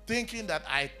 thinking that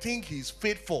I think he's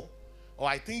faithful, or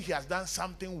I think he has done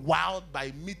something wild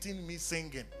by meeting me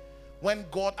singing, when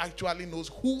God actually knows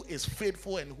who is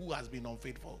faithful and who has been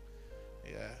unfaithful.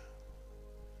 Yeah.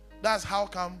 That's how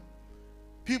come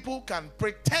people can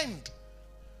pretend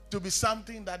to be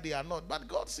something that they are not. But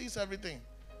God sees everything.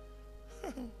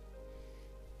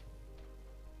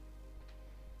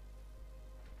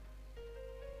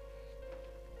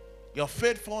 Your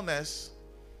faithfulness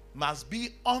must be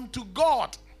unto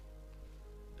God.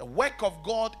 The work of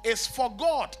God is for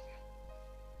God.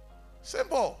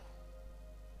 Simple.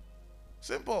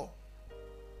 Simple.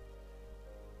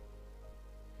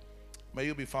 May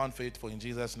you be found faithful in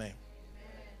Jesus' name.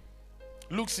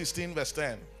 Amen. Luke 16 verse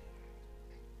 10.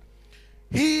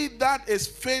 He that is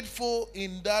faithful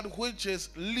in that which is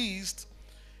least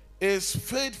is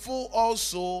faithful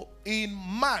also in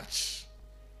much.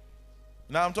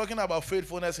 Now I'm talking about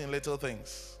faithfulness in little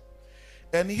things.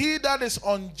 And he that is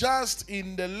unjust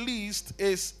in the least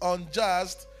is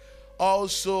unjust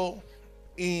also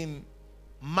in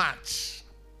much.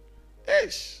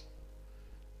 Ish.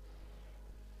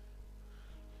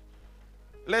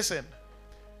 Listen,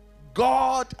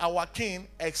 God, our King,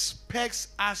 expects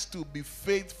us to be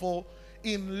faithful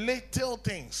in little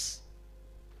things.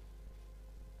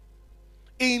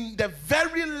 In the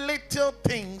very little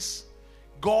things,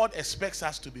 God expects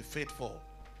us to be faithful.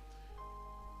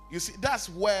 You see, that's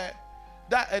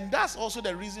also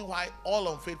the reason why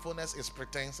all unfaithfulness is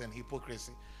pretense and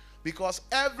hypocrisy. Because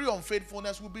every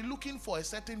unfaithfulness will be looking for a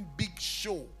certain big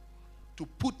show to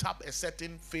put up a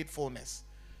certain faithfulness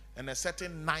and a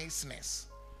certain niceness.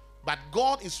 But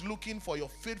God is looking for your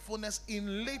faithfulness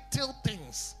in little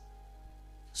things.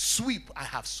 Sweep, I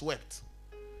have swept.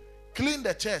 Clean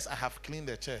the chairs, I have cleaned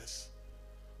the chairs.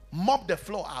 Mop the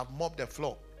floor, I have mopped the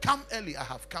floor. Come early, I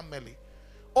have come early.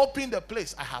 Open the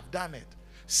place, I have done it.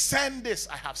 Send this,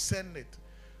 I have sent it.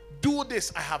 Do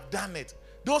this, I have done it.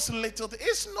 Those little things.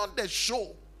 It's not the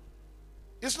show.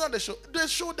 It's not the show. The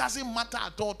show doesn't matter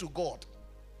at all to God.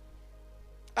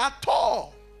 At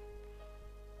all.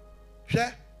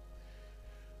 Yeah?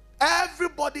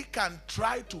 Everybody can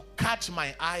try to catch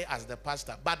my eye as the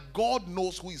pastor, but God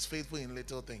knows who is faithful in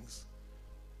little things.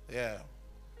 Yeah.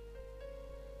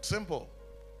 Simple.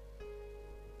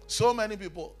 So many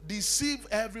people deceive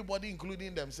everybody,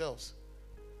 including themselves.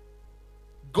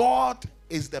 God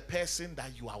is the person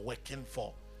that you are working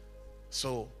for.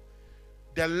 So,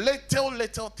 the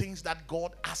little things that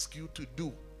God asks you to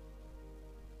do,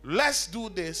 let's do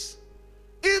this.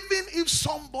 Even if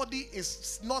somebody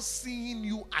is not seeing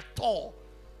you at all,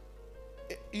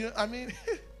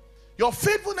 your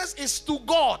faithfulness is to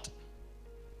God.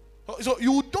 So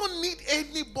you don't need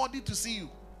anybody to see you.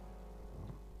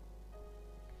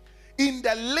 In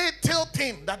the little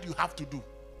thing that you have to do.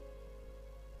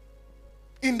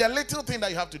 In the little thing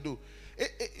that you have to do.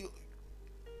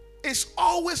 It's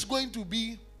always going to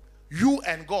be you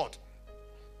and God.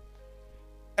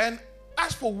 And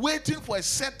as for waiting for a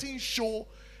certain show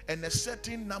and a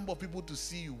certain number of people to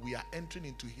see you, we are entering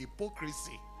into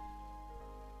hypocrisy.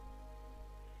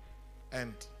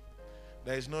 And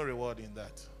there is no reward in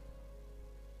that.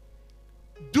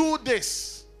 Do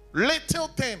this little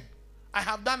thing. I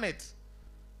have done it.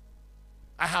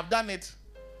 I have done it.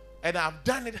 And I have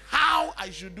done it how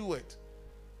I should do it.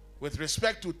 with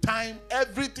respect to time,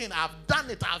 everything, I've done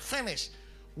it, I've finished.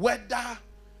 Whether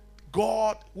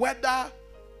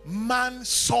man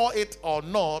saw it or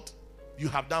not, you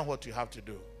have done what you have to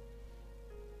do.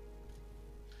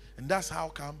 And that's how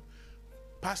come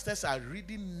pastors are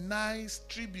reading nice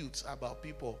tributes about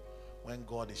people when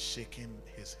God is shaking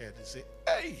his head. They say,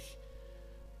 hey,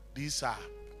 these are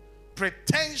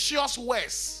pretentious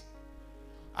words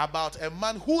about a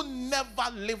man who never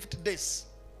lived this.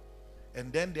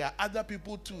 And then there are other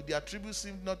people too. Their tribute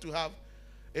seems not to have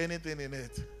anything in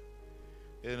it.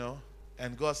 You know?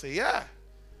 And God say, yeah,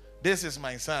 this is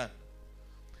my son.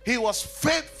 He was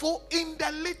faithful in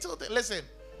the little thing.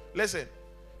 Listen.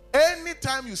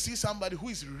 Anytime you see somebody who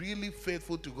is really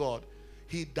faithful to God,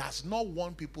 he does not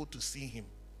want people to see him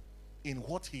in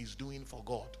what he is doing for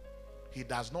God. He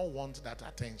does not want that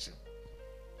attention.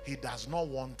 He does not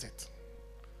want it.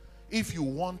 If you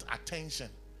want attention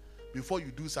before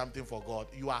you do something for God,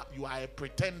 you are a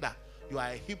pretender, you are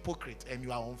a hypocrite, and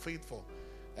you are unfaithful.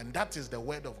 And that is the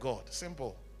word of God.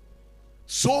 Simple.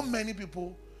 So many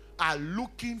people are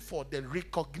looking for the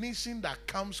recognition that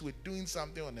comes with doing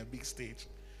something on a big stage.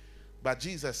 But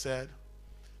Jesus said,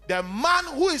 the man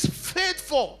who is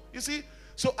faithful, you see,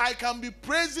 so I can be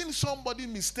praising somebody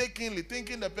mistakenly,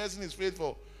 thinking the person is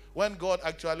faithful, when God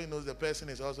actually knows the person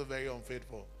is also very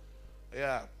unfaithful.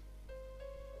 Yeah.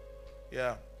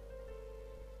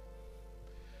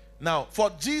 Now, for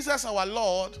Jesus our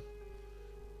Lord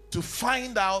to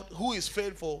find out who is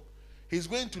faithful, he's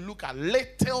going to look at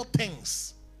little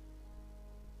things.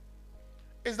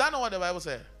 Is that not what the Bible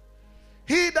said?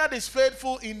 He that is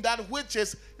faithful in that which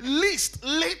is least,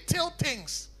 little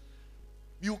things.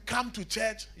 You come to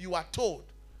church, you are told,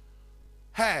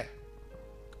 hey,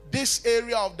 this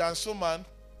area of Dansoman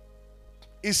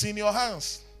is in your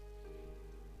hands.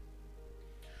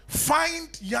 Find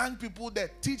young people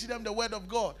there, teach them the word of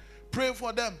God, pray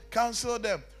for them, counsel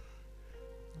them.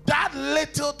 That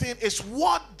little thing is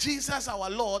what Jesus our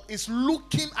Lord is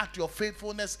looking at your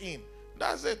faithfulness in.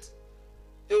 That's it.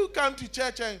 You come to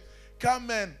church and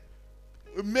come and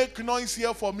make noise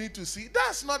here for me to see.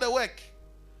 That's not the work.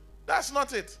 That's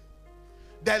not it.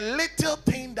 The little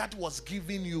thing that was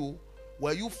given you,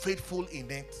 were you faithful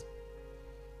in it?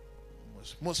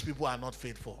 Most people are not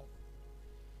faithful.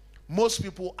 Most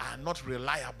people are not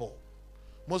reliable.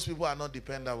 Most people are not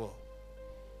dependable.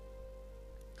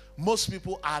 Most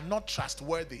people are not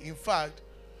trustworthy. In fact,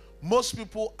 most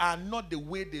people are not the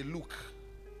way they look.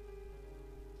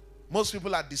 Most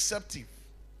people are deceptive.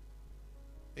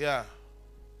 Yeah.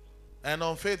 And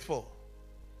unfaithful.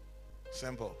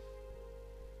 Simple.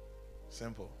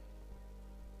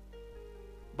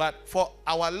 But for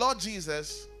our Lord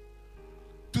Jesus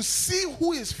to see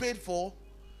who is faithful,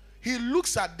 he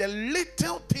looks at the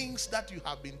little things that you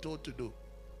have been told to do.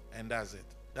 And that's it.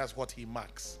 That's what he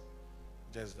marks.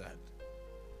 Just that.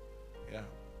 Yeah.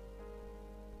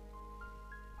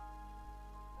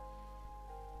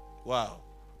 Wow.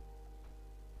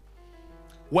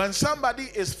 When somebody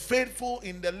is faithful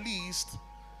in the least,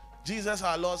 Jesus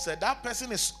our Lord said that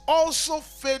person is also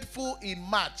faithful in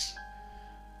much.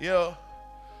 You know,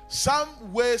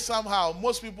 some way, somehow,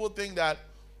 most people think that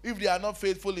if they are not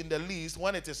faithful in the least,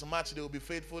 when it is much, they will be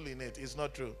faithful in it. It's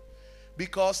not true.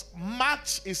 Because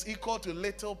much is equal to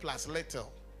little plus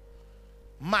little.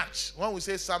 Much. When we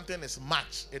say something is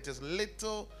much, it is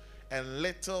little and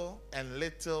little and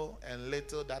little and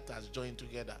little that has joined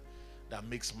together that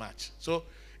makes much. So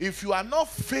if you are not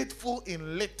faithful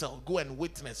in little, go and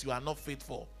witness, you are not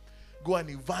faithful. Go and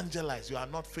evangelize, you are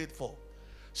not faithful.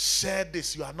 Share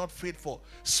this, you are not faithful.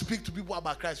 Speak to people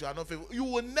about Christ, you are not faithful. You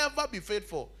will never be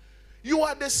faithful. You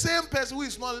are the same person who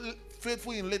is not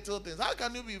faithful in little things. How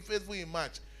can you be faithful in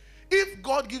much? If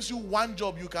God gives you one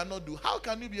job you cannot do, how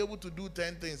can you be able to do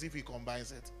 10 things if he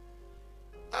combines it?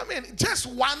 I mean, just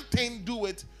one thing, do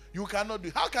it, you cannot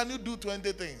do. How can you do 20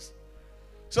 things?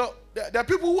 So the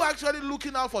people who are actually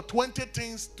looking out for 20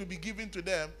 things to be given to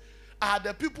them are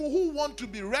the people who want to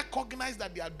be recognized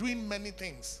that they are doing many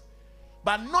things,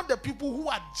 but not the people who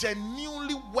are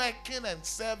genuinely working and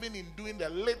serving in doing the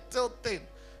little thing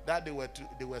that they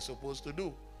were supposed to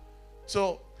do.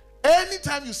 So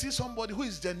anytime you see somebody who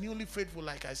is genuinely faithful,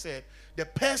 like I said, the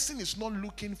person is not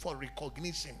looking for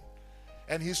recognition,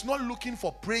 and he's not looking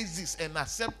for praises and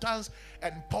acceptance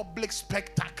and public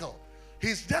spectacle.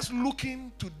 He's just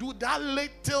looking to do that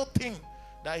little thing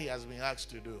that he has been asked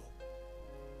to do.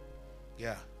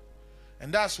 Yeah.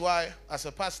 And that's why, as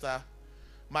a pastor,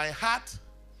 my heart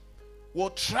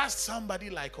will trust somebody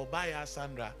like Obaya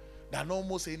Sandra than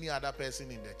almost any other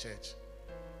person in the church.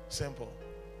 Simple.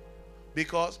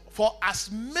 Because for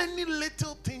as many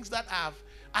little things that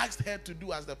asked her to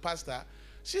do as the pastor,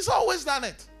 she's always done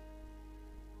it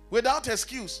without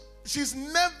excuse. She's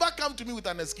never come to me with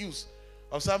an excuse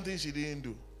of something she didn't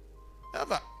do.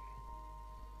 Never.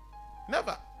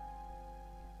 Never.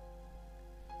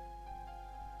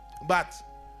 But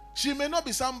she may not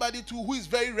be somebody too who is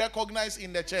very recognized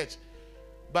in the church.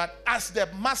 But as the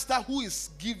master who is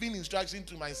giving instruction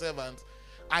to my servants,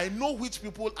 I know which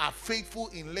people are faithful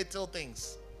in little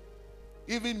things.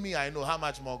 Even me, I know how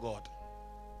much more God.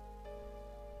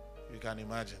 You can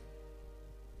imagine.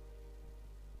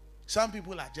 Some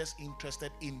people are just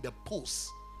interested in the post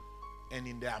and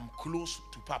in the I'm close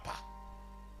to Papa.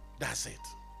 That's it.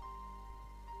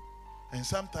 And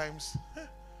sometimes,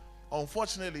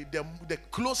 unfortunately, the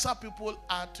closer people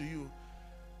are to you,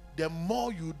 the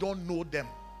more you don't know them.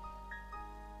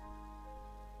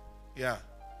 Yeah.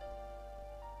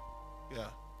 Yeah.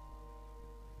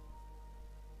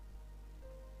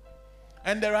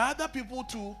 And there are other people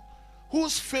too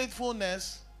whose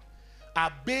faithfulness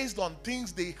are based on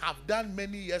things they have done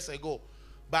many years ago.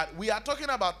 But we are talking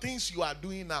about things you are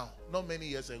doing now, not many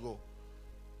years ago.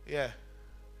 Yeah.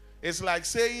 It's like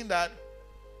saying that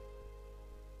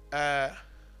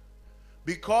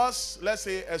because, let's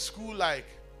say, a school like,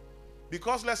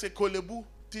 because, let's say, Kolebu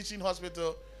Teaching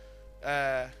Hospital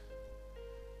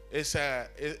is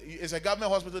a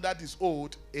government hospital that is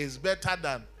old, is better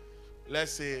than,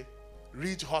 let's say,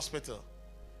 Ridge Hospital.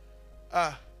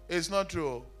 It's not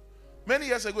true. Many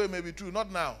years ago, it may be true,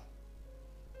 not now.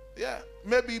 Yeah,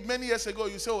 maybe many years ago,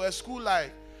 you say, oh, a school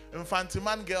like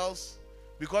Infantiman Girls,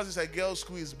 because it's a girls'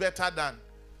 school, is better than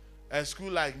a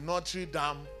school like Notre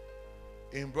Dame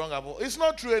in Brongabo. It's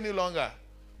not true any longer.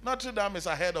 Notre Dame is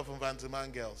ahead of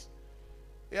Infantiman Girls.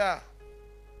 Yeah.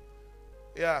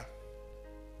 Yeah.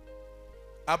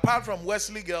 Apart from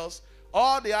Wesley Girls,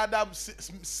 all the other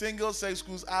single-sex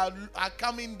schools are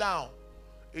coming down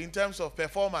in terms of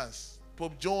performance.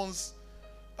 Pope Jones,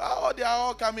 they are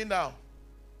all coming down.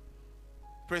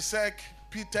 Presec,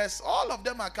 Peters, all of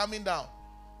them are coming down.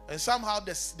 And somehow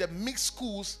the mixed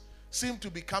schools seem to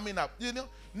be coming up. You know,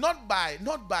 not by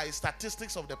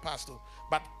statistics of the past,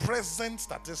 but present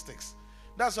statistics.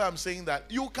 That's why I'm saying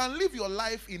that you can live your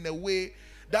life in a way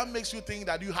that makes you think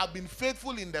that you have been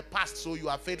faithful in the past, so you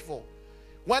are faithful.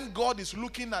 When God is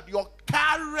looking at your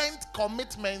current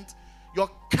commitment, your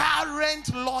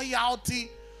current loyalty,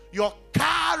 your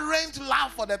current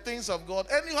love for the things of God,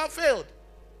 and you have failed.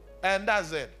 And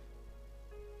that's it.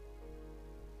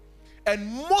 And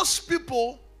most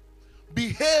people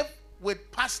behave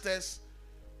with pastors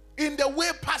in the way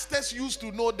pastors used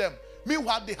to know them.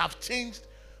 Meanwhile, they have changed,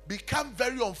 become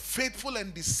very unfaithful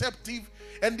and deceptive,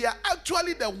 and they are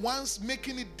actually the ones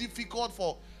making it difficult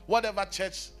for whatever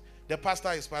church the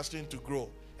pastor is pastoring to grow.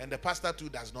 And the pastor too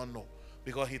does not know,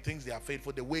 because he thinks they are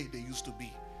faithful the way they used to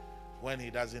be, when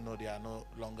he doesn't know they are no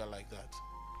longer like that.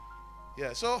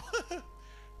 Yeah, so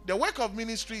the work of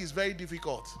ministry is very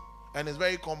difficult and it's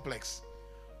very complex,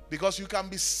 because you can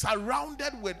be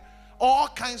surrounded with all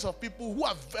kinds of people who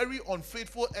are very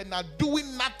unfaithful and are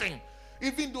doing nothing,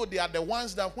 even though they are the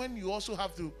ones that when you also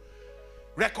have to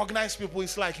recognize people,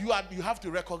 it's like you have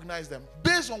to recognize them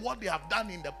based on what they have done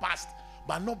in the past,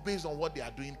 but not based on what they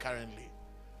are doing currently.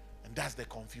 And that's the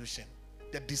confusion,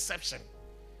 the deception,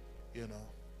 you know.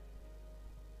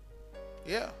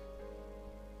 Yeah.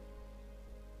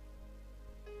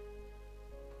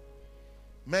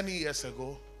 Many years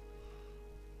ago,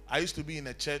 I used to be in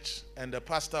a church, and the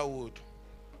pastor would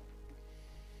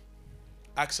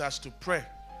ask us to pray.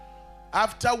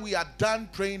 After we are done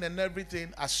praying and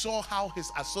everything, I saw how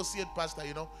his associate pastor,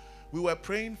 you know, we were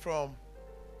praying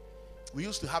we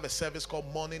used to have a service called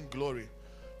Morning Glory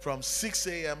from 6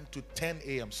 a.m. to 10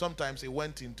 a.m. Sometimes it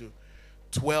went into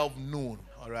 12 noon,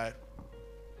 all right?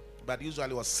 But usually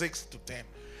it was 6 to 10.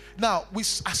 Now, I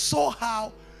saw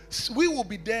how we will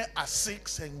be there at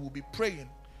 6 and we'll be praying.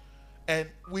 And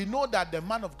we know that the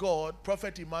man of God,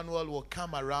 Prophet Emmanuel, will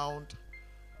come around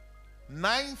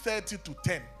 9:30 to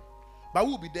 10. But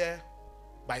we'll be there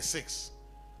by 6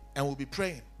 and we'll be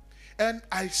praying. And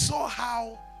I saw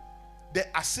how the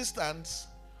assistants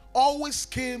always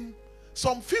came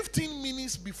some 15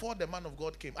 minutes before the man of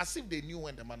God came, as if they knew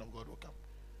when the man of God would come.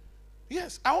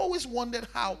 Yes, I always wondered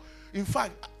how. In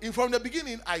fact, from the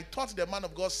beginning, I thought the man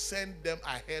of God sent them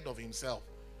ahead of himself,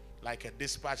 like a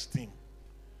dispatch team.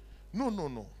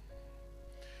 No.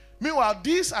 Meanwhile,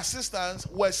 these assistants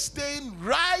were staying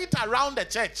right around the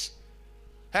church.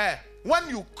 Hey, when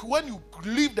you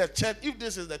leave the church, if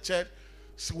this is the church,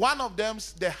 one of them,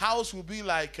 the house will be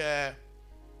like a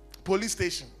police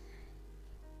station.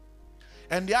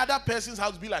 And the other person's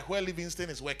house will be like where Livingston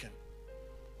is working.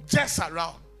 Just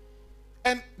around.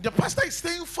 And the pastor is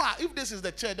staying far. If this is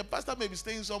the church, the pastor may be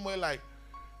staying somewhere like,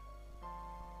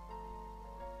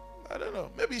 I don't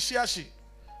know, maybe Shiashi.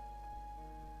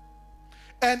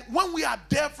 And when we are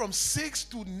there from 6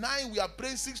 to 9, we are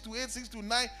praying 6 to 8, 6 to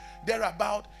 9,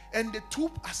 thereabout. And the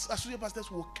two associate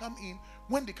pastors will come in.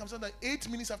 When they come, sometimes 8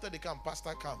 minutes after they come,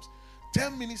 pastor comes.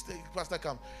 10 minutes, the pastor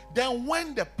comes. Then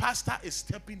when the pastor is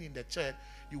stepping in the church,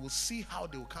 you will see how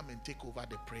they will come and take over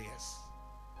the prayers.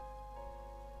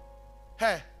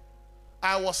 Hey,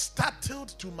 I was startled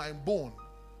to my bone.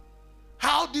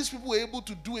 How these people were able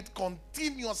to do it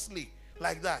continuously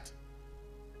like that.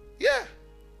 Yeah.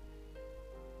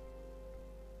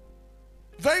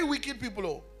 Very wicked people.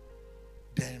 Oh.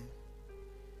 Then,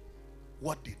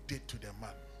 what they did to the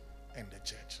man and the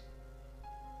church,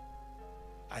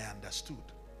 I understood.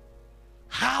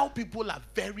 How people are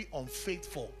very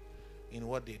unfaithful in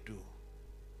what they do.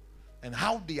 And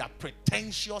how they are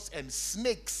pretentious and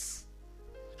snakes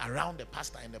around the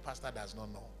pastor, and the pastor does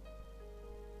not know.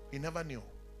 He never knew.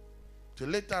 Till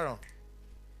later on.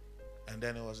 And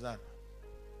then it was done.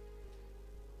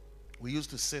 We used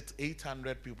to sit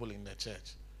 800 people in the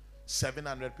church.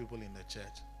 700 people in the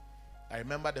church. I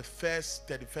remember the first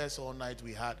 31st all night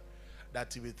we had that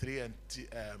TV3 and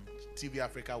TV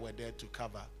Africa were there to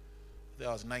cover. There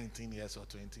was 19 years or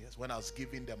 20 years. When I was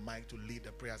giving the mic to lead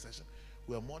the prayer session,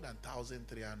 we were more than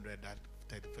 1,300 that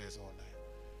 31st all night.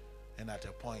 And at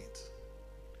a point,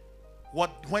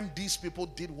 when these people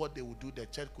did what they would do, the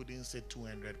church couldn't say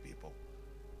 200 people.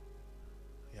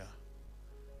 Yeah.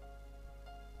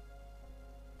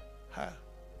 Huh.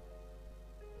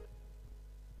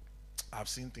 I've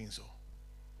seen things so.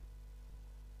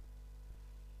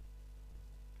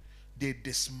 They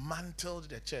dismantled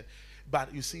the church.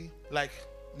 But you see, like,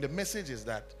 the message is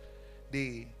that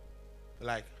they,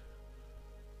 like,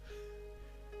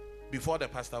 before the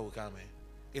pastor will come in,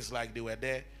 it's like they were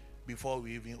there before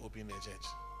we even opened the church.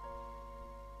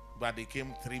 But they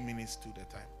came 3 minutes to the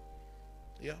time.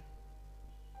 Yeah.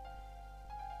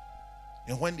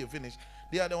 And when they finish,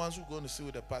 they are the ones who are going to see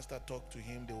with the pastor, talk to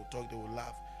him, they will talk, they will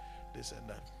laugh, this and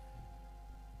that.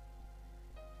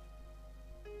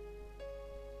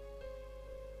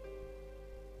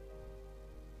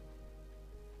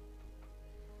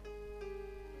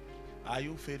 Are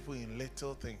you faithful in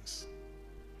little things?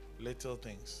 Little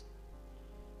things.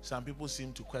 Some people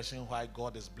seem to question why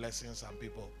God is blessing some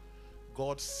people.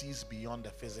 God sees beyond the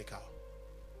physical.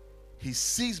 He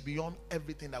sees beyond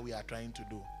everything that we are trying to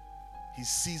do. He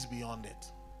sees beyond it.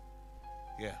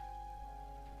 Yeah.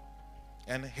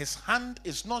 And his hand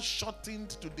is not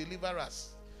shortened to deliver us.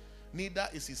 Neither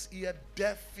is his ear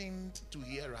deafened to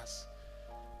hear us.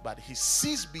 But he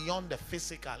sees beyond the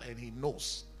physical and he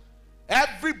knows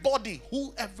everybody,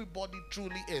 who everybody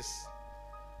truly is.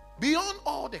 Beyond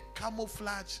all the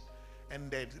camouflage and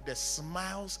the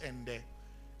smiles and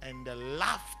the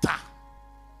laughter.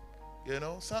 You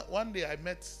know, so one day I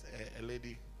met a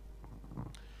lady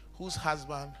whose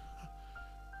husband,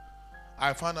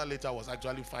 I found out later, was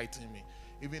actually fighting me.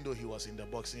 Even though he was in the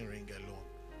boxing ring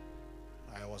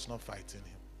alone, I was not fighting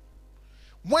him.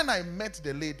 When I met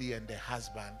the lady and the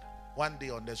husband one day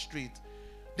on the street,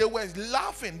 they were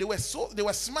laughing, they were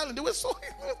smiling, they were so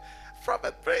from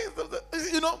a praise of the,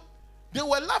 you know, they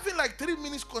were laughing like 3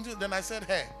 minutes continuous. Then I said,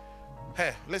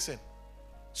 hey, listen,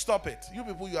 stop it. You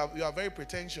people, you are very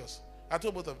pretentious. I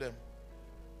told both of them,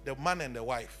 the man and the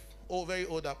wife, very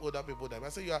older people. I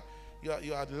said,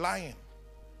 you are lying.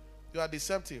 You are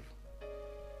deceptive.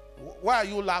 Why are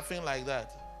you laughing like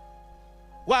that?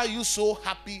 Why are you so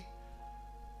happy?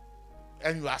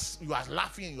 And you are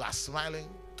laughing, you are smiling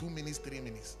 2 minutes, 3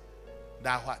 minutes.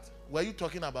 That what? Were you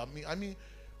talking about me? I mean,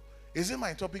 is it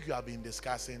my topic you have been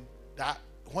discussing? That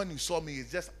when you saw me,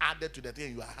 it's just added to the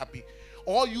thing, you are happy?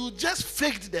 Or you just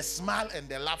faked the smile and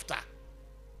the laughter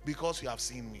because you have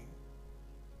seen me?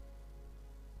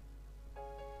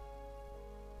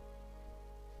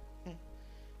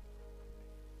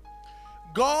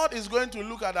 God is going to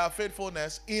look at our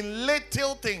faithfulness in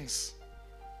little things.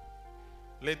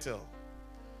 Little.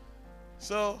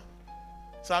 So,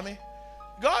 Sammy,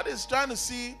 God is trying to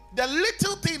see the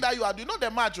little thing that you are doing, not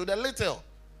the much, the little.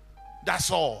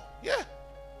 That's all. Yeah.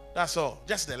 That's all.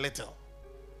 Just the little.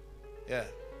 Yeah.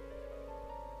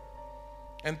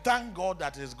 And thank God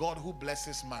that it is God who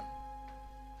blesses man.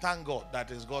 Thank God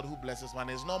that it is God who blesses man.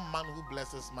 It's not man who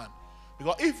blesses man.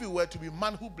 Because if it were to be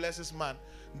man who blesses man,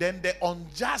 then the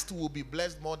unjust will be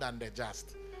blessed more than the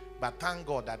just. But thank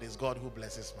God that it is God who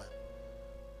blesses man.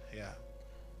 Yeah.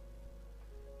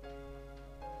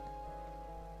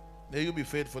 May you be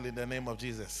faithful in the name of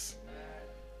Jesus.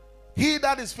 He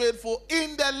that is faithful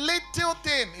in the little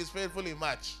thing is faithful in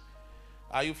much.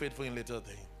 Are you faithful in little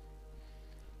things?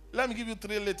 Let me give you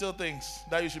 3 little things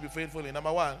that you should be faithful in.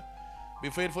 Number 1, be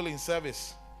faithful in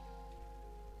service.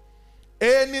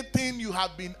 Anything you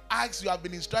have been asked, you have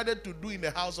been instructed to do in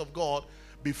the house of God,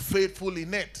 be faithful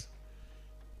in it.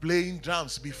 Playing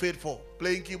drums, be faithful.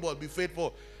 Playing keyboard, be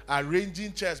faithful.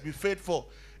 Arranging chairs, be faithful.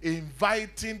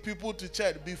 Inviting people to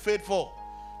church, be faithful.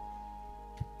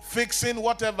 Fixing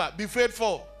whatever, be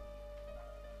faithful.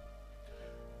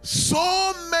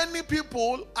 So many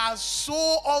people are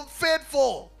so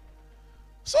unfaithful.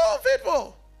 So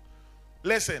unfaithful.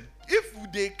 Listen, if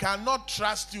they cannot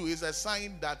trust you, it's a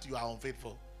sign that you are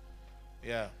unfaithful.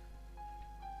 Yeah.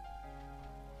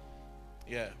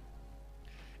 Yeah.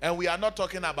 And we are not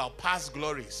talking about past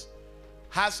glories.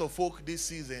 House of Folk this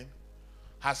season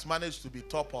has managed to be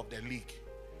top of the league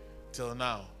till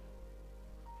now.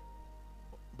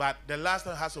 But the last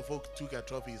time House of Folk took a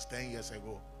trophy is 10 years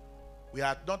ago. We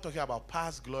are not talking about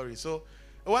past glory. So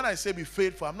when I say be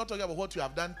faithful, I'm not talking about what you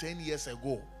have done 10 years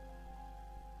ago.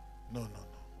 No.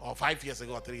 Or 5 years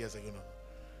ago or 3 years ago. No.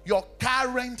 Your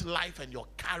current life and your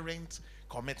current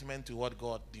commitment to what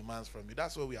God demands from you.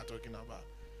 That's what we are talking about.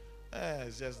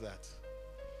 It's just that.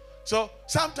 So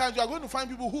sometimes you are going to find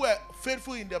people who are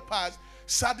faithful in the past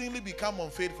suddenly become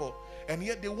unfaithful. And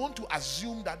yet they want to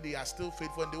assume that they are still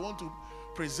faithful and they want to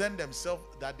present themselves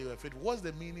that they were faithful. What's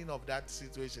the meaning of that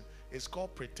situation? It's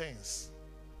called pretense.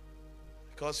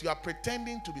 Because you are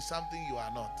pretending to be something you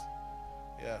are not.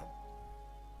 Yeah.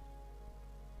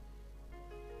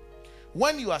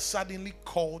 When you are suddenly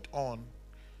called on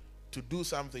to do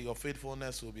something, your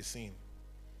faithfulness will be seen.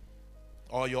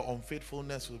 Or your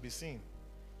unfaithfulness will be seen.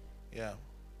 Yeah.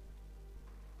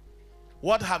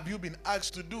 What have you been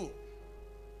asked to do?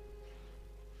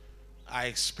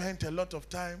 I spent a lot of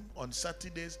time on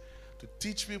Saturdays to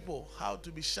teach people how to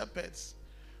be shepherds,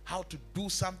 how to do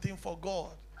something for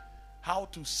God, how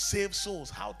to save souls,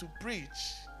 how to preach.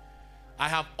 I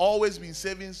have always been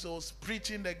saving souls,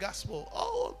 preaching the gospel.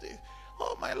 All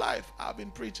my life I've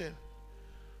been preaching.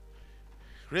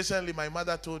 Recently my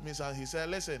mother told me something. He said,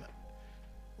 listen,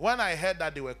 when I heard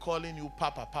that they were calling you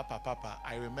Papa,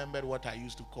 I remembered what I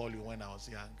used to call you when I was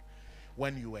young.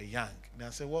 When you were young. And I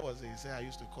said, what was it? He said, I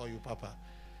used to call you Papa.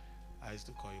 I used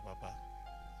to call you Papa.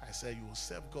 I said, you will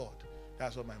serve God.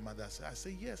 That's what my mother said. I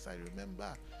said, yes, I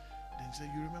remember. Then she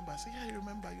said, you remember? I said, yeah, I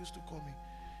remember. I used to call me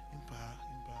Impa.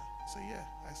 I said, yeah.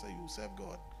 I said, you will serve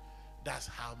God. That's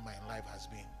how my life has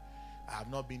been. I have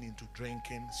not been into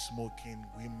drinking, smoking,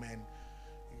 women.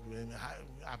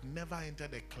 I've never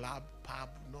entered a club, pub.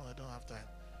 No, I don't have time.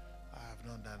 I have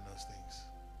not done those things.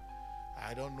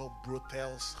 I don't know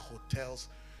brothels, hotels,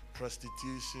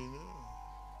 prostitution.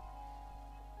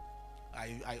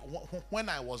 When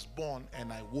I was born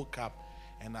and I woke up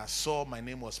and I saw my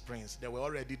name was Prince, there were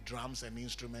already drums and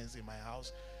instruments in my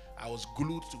house. I was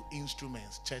glued to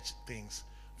instruments, church things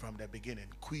from the beginning.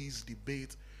 Quiz,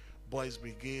 debate, boys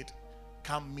brigade,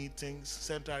 camp meetings,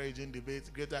 central region debate,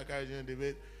 greater Accra region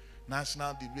debate,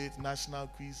 national debate, national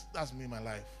quiz. That's me, my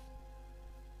life.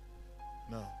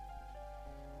 No.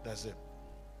 That's it.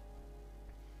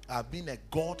 I've been a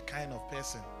God kind of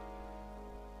person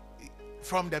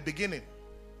from the beginning.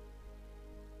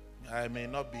 I may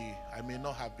not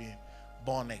have been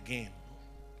born again.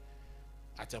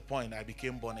 At a point I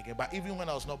became born again. But even when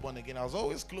I was not born again, I was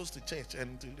always close to church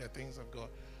and to the things of God.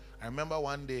 I remember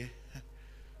one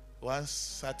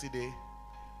Saturday,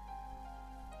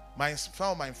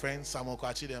 some of my friends, Samuel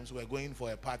Kwachidems, were going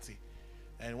for a party.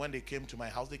 And when they came to my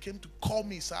house, they came to call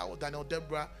me, Sir Daniel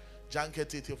Deborah,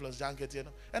 Janketi, Theophilus Janketi,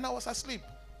 and I was asleep.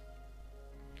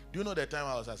 Do you know the time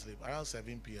I was asleep? Around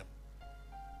 7 p.m.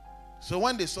 So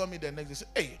when they saw me the next day, they said,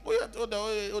 hey,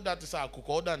 that is our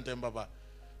cook. Then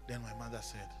my mother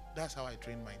said, that's how I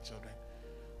train my children.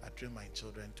 I train my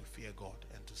children to fear God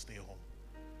and to stay home.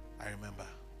 I remember.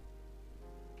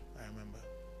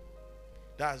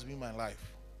 That has been my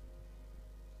life.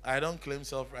 I don't claim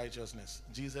self-righteousness.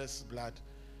 Jesus' blood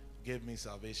gave me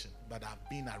salvation. But I've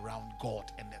been around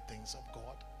God and the things of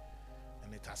God.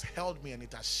 And it has held me and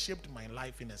it has shaped my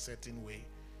life in a certain way.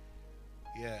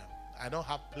 Yeah. I don't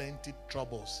have plenty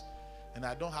troubles. And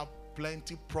I don't have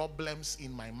plenty problems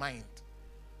in my mind.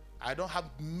 I don't have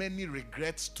many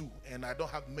regrets too. And I don't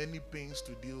have many pains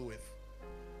to deal with.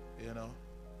 You know.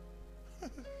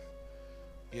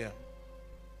 Yeah.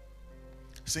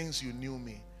 Since you knew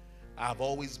me, I've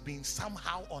always been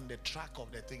somehow on the track of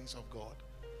the things of God.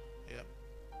 Yeah.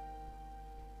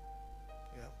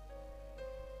 Yeah.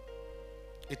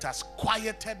 It has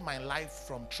quieted my life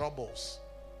from troubles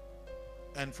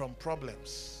and from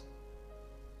problems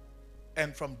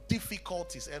and from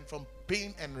difficulties and from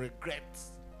pain and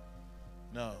regrets.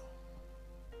 No.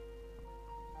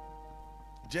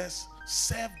 Just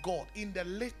serve God in the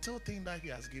little thing that he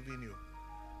has given you.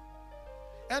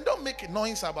 And don't make a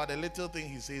noise about the little thing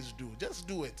he says do. Just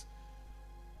do it.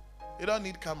 You don't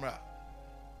need camera.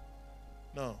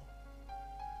 No.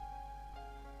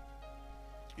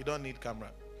 You don't need camera.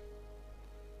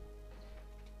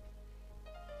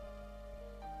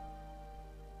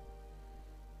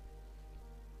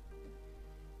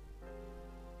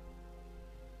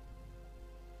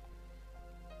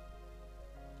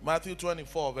 Matthew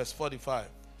 24 verse 45.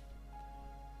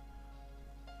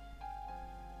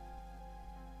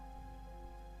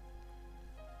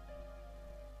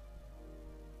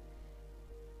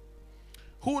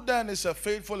 Who then is a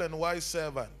faithful and wise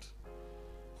servant,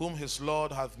 whom his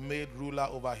Lord hath made ruler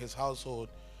over his household,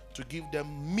 to give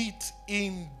them meat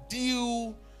in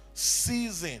due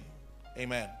season?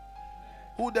 Amen.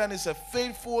 Who then is a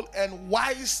faithful and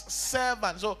wise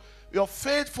servant? So your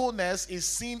faithfulness is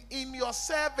seen in your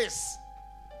service.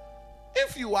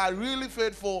 If you are really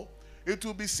faithful, it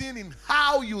will be seen in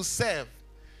how you serve.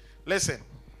 Listen.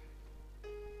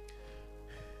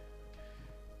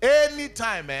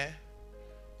 Anytime,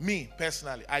 me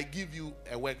personally, I give you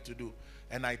a work to do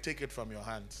and I take it from your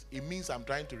hands, it means I'm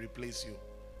trying to replace you.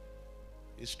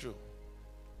 It's true.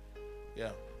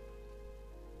 Yeah.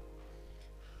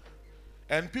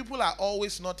 And people are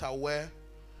always not aware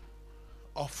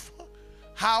of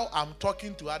how I'm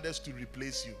talking to others to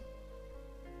replace you.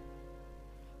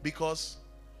 Because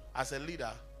as a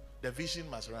leader, the vision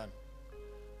must run.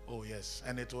 Oh yes,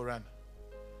 and it will run.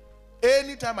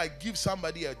 Anytime I give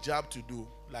somebody a job to do,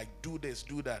 like do this,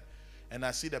 do that, and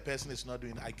I see the person is not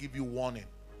doing it, I give you warning.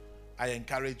 I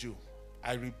encourage you.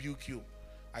 I rebuke you.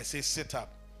 I say sit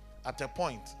up. At a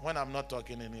point, when I'm not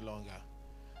talking any longer,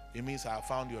 it means I have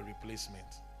found your replacement.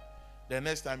 The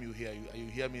next time you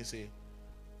hear me say,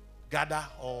 gather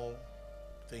all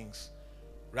things,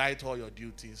 write all your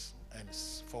duties, and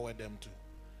forward them to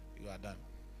you are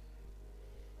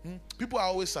done. People are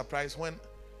always surprised when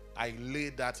I lay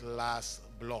that last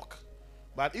block.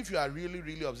 But if you are really,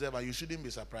 really observant, you shouldn't be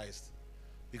surprised,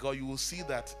 because you will see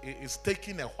that it's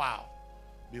taking a while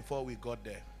before we got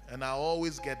there. And I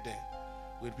always get there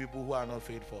with people who are not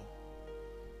faithful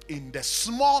in the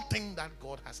small thing that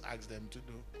God has asked them to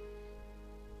do.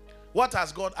 What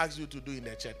has God asked you to do in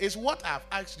the church? It's what I've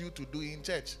asked you to do in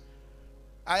church.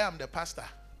 I am the pastor.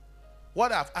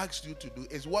 What I've asked you to do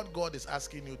is what God is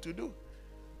asking you to do.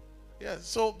 Yes.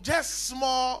 So just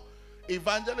small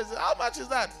evangelism. How much is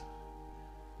that?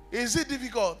 Is it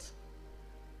difficult?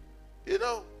 You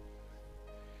know?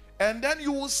 And then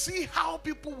you will see how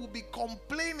people will be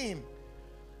complaining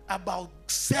about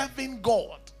serving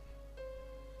God.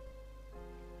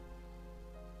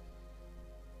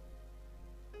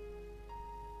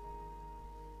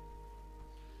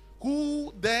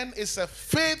 Who then is a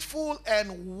faithful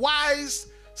and wise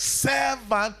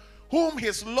servant, whom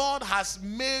his Lord has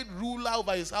made ruler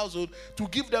over his household, to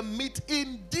give them meat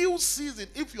in due season.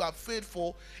 If you are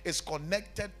faithful, it's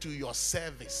connected to your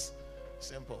service.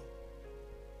 Simple.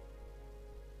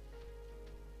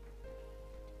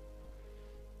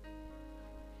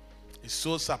 It's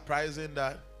so surprising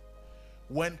that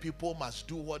when people must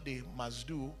do what they must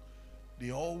do, they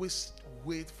always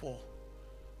wait for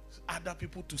other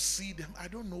people to see them. I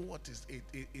don't know what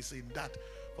is in that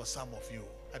for some of you.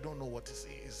 I don't know what is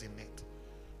in it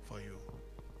for you.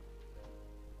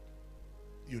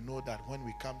 You know that when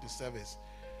we come to service,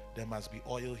 there must be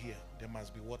oil here, there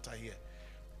must be water here.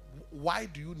 Why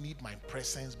do you need my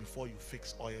presence before you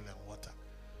fix oil and water?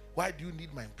 Why do you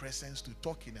need my presence to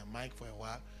talk in a mic for a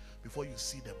while before you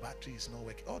see the battery is not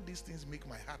working? All these things make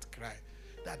my heart cry.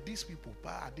 That these people,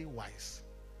 are they wise?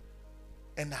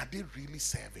 And are they really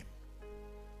serving?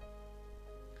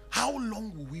 How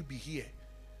long will we be here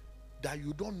that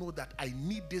you don't know that I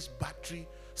need this battery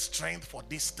strength for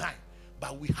this time,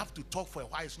 but we have to talk for a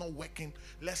while, it's not working,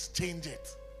 let's change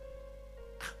it?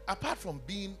 Apart from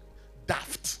being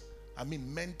daft,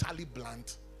 mentally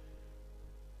blunt,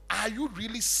 are you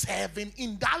really serving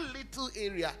in that little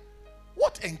area?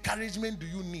 What encouragement do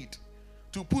you need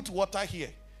to put water here?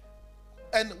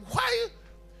 And why,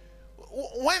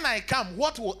 when I come,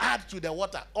 what will add to the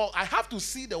water? Or I have to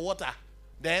see the water,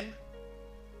 then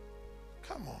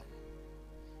come on.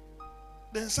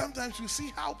 Then sometimes you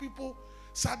see how people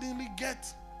suddenly get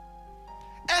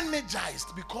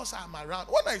energized because I'm around.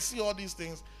 When I see all these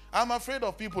things, I'm afraid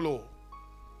of people.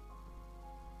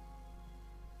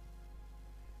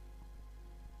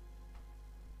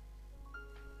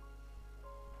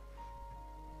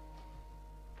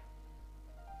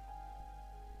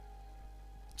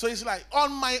 So it's like,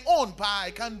 on my own, I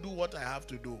can't do what I have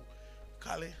to do.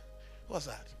 Kale, what's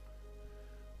that?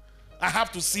 I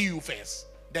have to see you first.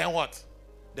 Then what?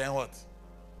 Then what?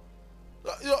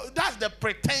 That's the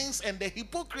pretense and the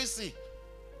hypocrisy.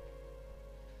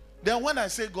 Then when I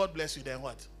say God bless you, then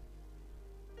what?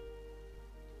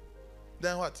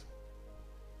 Then what?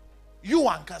 You,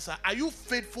 Ankasa, are you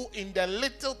faithful in the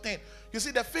little thing? You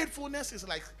see, the faithfulness is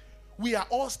like we are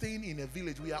all staying in a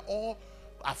village. We are all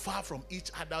afar from each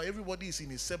other. Everybody is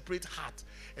in a separate hut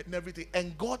and everything.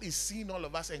 And God is seeing all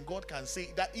of us, and God can say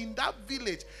that in that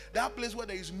village, that place where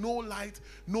there is no light,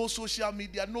 no social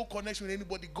media, no connection with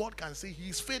anybody, God can say He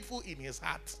is faithful in His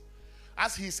heart.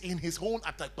 As He's in His own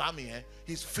Atakpami,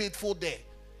 He's faithful there.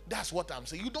 That's what I'm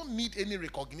saying. You don't need any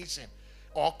recognition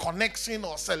or connection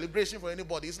or celebration for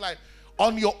anybody. It's like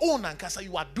on your own, Ankasa,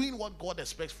 you are doing what God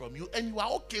expects from you, and you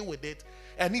are okay with it.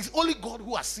 And it's only God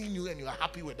who has seen you, and you are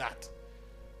happy with that.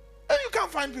 And you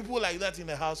can't find people like that in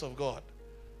the house of God.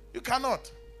 You cannot.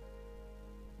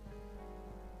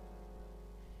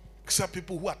 Except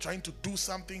people who are trying to do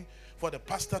something for the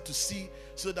pastor to see,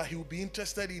 so that he will be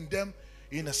interested in them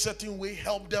in a certain way,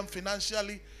 help them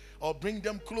financially, or bring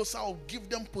them closer, or give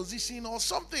them position or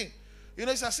something. You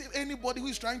know, it's as if anybody who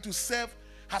is trying to serve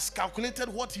has calculated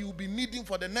what he will be needing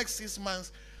for the next 6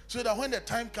 months, so that when the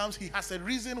time comes, he has a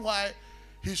reason why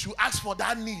he should ask for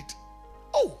that need.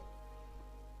 Oh!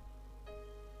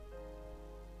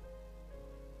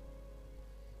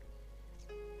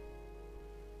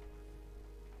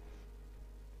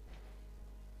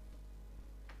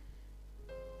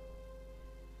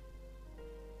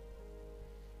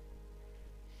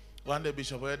 One day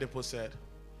Bishop Oyedepo said,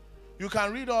 you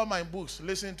can read all my books,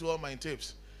 listen to all my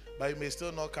tapes, but you may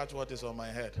still not catch what is on my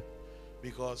head,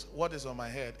 because what is on my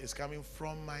head is coming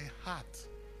from my heart.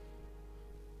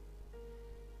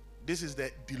 This is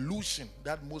the delusion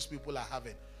that most people are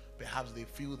having. Perhaps they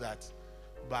feel that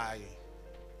by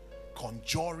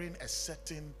conjuring a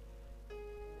certain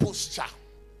posture,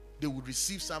 they will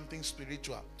receive something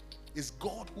spiritual. It's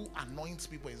God who anoints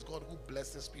people. It's God who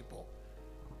blesses people.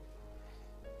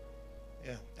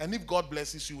 Yeah. And if God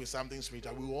blesses you with something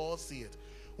spiritual, we will all see it.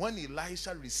 When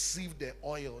Elisha received the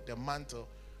oil, the mantle,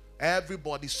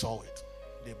 everybody saw it.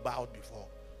 They bowed before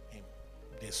him.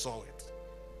 They saw it.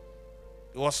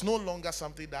 It was no longer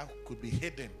something that could be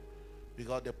hidden,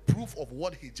 because the proof of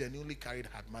what he genuinely carried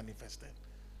had manifested.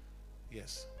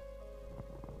 Yes.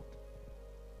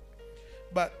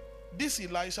 But this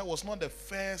Elisha was not the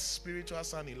first spiritual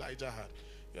son Elijah had.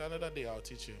 Yeah, another day I'll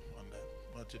teach you on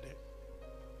that. Not today.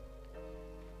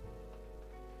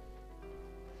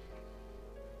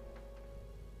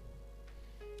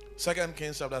 Second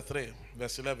Kings chapter 3,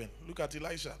 verse 11. Look at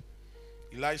Elisha.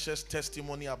 Elisha's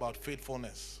testimony about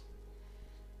faithfulness.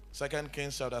 2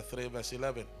 Kings chapter 3, verse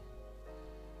 11.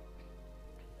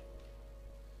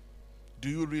 Do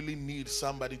you really need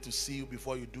somebody to see you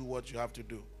before you do what you have to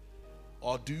do?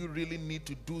 Or do you really need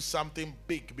to do something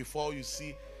big before you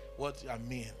see what I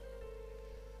mean?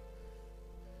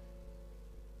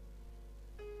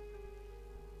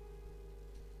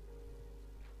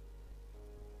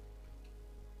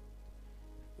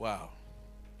 Wow.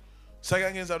 2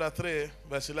 Kings chapter 3,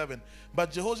 verse 11. But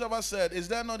Jehoshaphat said, is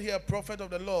there not here a prophet of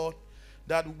the Lord,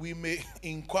 that we may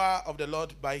inquire of the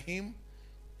Lord by him?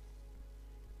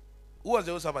 Who was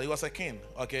Jehoshaphat? He was a king.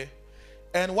 Okay.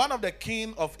 And one of the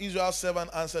king of Israel's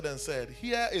servants answered and said,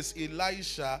 here is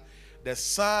Elisha, the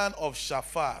son of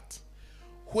Shaphat,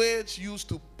 which used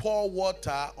to pour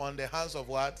water on the hands of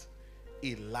what?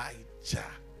 Elijah.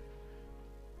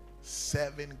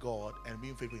 Serving God and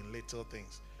being faithful in little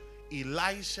things.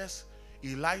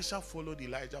 Elisha followed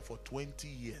Elijah for 20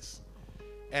 years.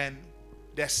 And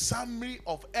the summary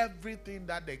of everything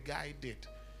that the guy did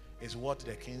is what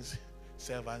the king's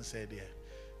servant said here.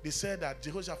 They said that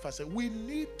Jehoshaphat said, we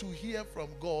need to hear from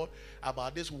God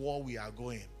about this war we are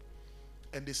going.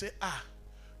 And they say,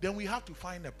 then we have to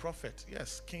find a prophet.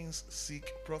 Yes, kings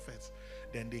seek prophets.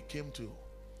 Then they came to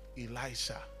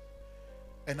Elisha.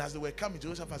 And as they were coming,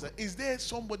 Jehoshaphat said, is there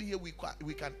somebody here we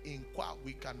can inquire,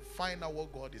 we can find out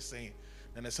what God is saying?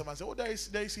 And the servant said,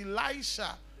 there is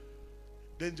Elisha.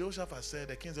 Then Jehoshaphat said,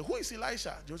 the king said, who is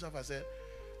Elisha? Jehoshaphat said,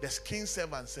 the king's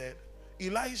servant said,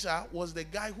 Elisha was the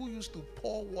guy who used to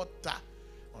pour water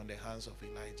on the hands of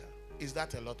Elijah. Is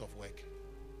that a lot of work?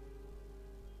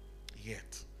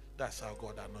 Yet, that's how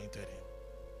God anointed him.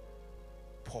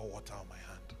 Pour water on my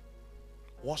hand.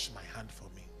 Wash my hand for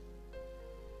me.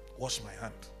 Wash my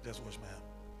hand. Just wash my hand.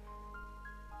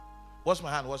 Wash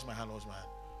my hand, wash my hand, wash my hand.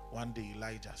 One day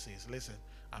Elijah says, listen,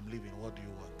 I'm leaving. What do you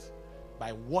want?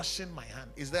 By washing my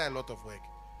hand. Is there a lot of work?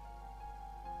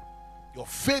 Your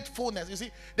faithfulness. You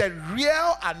see, the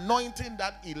real anointing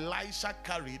that Elisha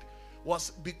carried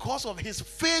was because of his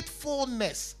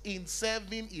faithfulness in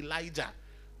serving Elijah.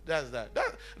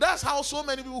 That's how so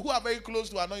many people who are very close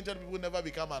to anointed people never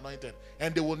become anointed.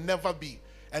 And they will never be.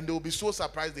 And they will be so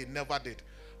surprised they never did.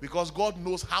 Because God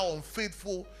knows how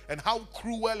unfaithful and how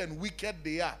cruel and wicked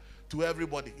they are to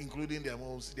everybody, including their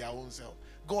own self.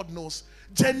 God knows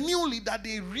genuinely that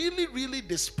they really, really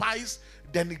despise,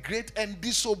 denigrate, and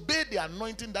disobey the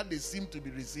anointing that they seem to be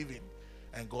receiving.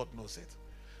 And God knows it.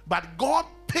 But God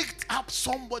picked up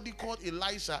somebody called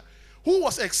Elisha, who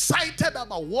was excited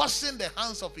about washing the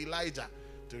hands of Elijah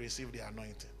to receive the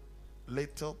anointing.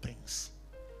 Little things.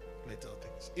 Little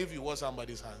things. If you wash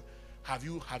somebody's hand, have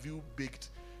you baked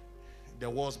the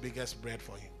world's biggest bread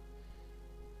for him?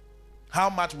 How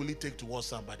much will it take to wash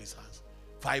somebody's hands?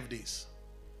 5 days.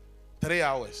 3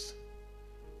 hours.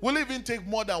 Will it even take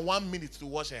more than 1 minute to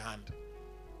wash a hand?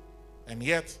 And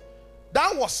yet,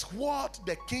 that was what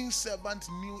the king's servant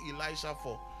knew Elisha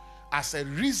for, as a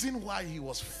reason why he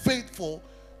was faithful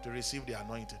to receive the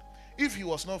anointing. If he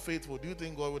was not faithful, do you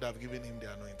think God would have given him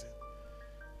the anointing?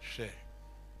 Sure.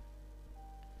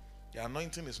 The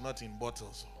anointing is not in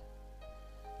bottles.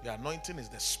 The anointing is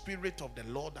the Spirit of the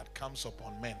Lord that comes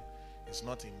upon men. It's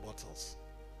not in bottles.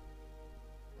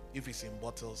 If it's in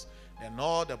bottles, then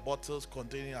all the bottles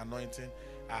containing anointing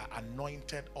are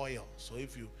anointed oil. So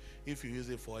if you use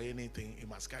it for anything, you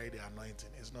must carry the anointing.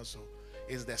 It's not so.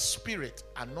 It's the Spirit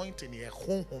anointing.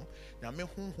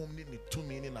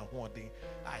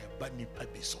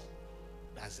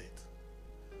 That's it.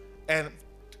 And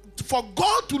for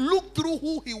God to look through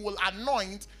who he will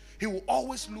anoint, he will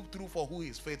always look through for who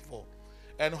is faithful.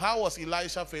 And how was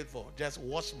Elisha faithful? Just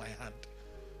wash my hand.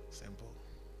 Simple.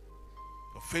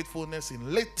 Your faithfulness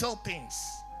in little things.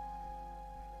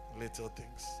 Little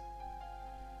things.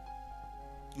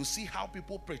 You see how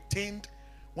people pretend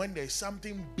when there's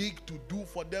something big to do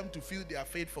for them to feel they are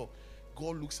faithful.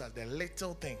 God looks at the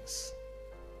little things.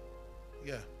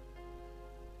 Yeah.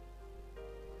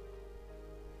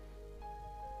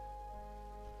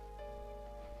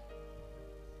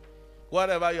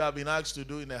 Whatever you have been asked to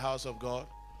do in the house of God,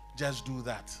 just do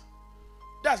that.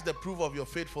 That's the proof of your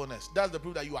faithfulness. That's the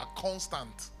proof that you are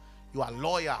constant. You are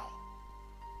loyal.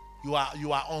 You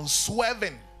are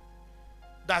unswerving.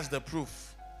 That's the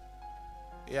proof.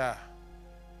 Yeah.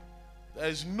 There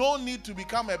is no need to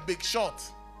become a big shot.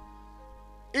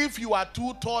 If you are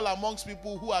too tall amongst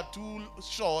people who are too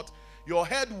short, your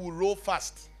head will roll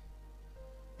fast.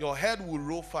 Your head will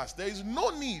roll fast. There is no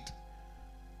need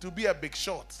to be a big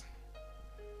shot.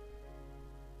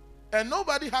 And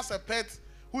nobody has a pet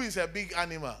who is a big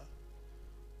animal.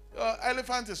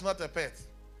 Elephant is not a pet.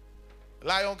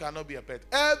 Lion cannot be a pet.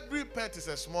 Every pet is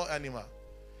a small animal.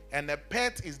 And a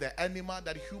pet is the animal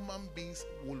that human beings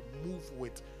will move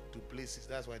with to places.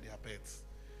 That's why they are pets.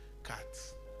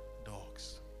 Cats,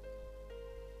 dogs,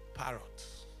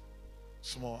 parrots,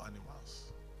 small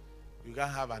animals. You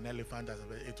can't have an elephant as a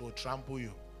pet. It will trample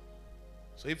you.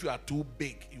 So if you are too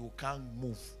big, you can't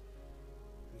move.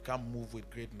 You can't move with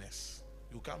greatness.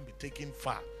 You can't be taken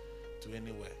far to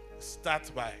anywhere.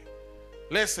 Start by,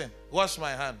 listen, wash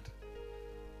my hand.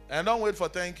 And don't wait for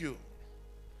thank you.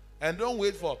 And don't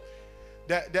wait for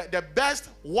the best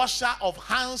washer of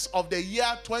hands of the year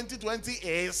 2020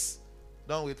 is,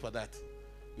 don't wait for that.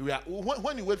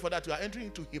 When you wait for that, you are entering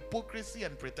into hypocrisy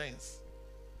and pretense.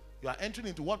 You are entering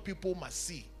into what people must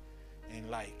see and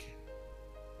like.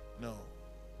 No.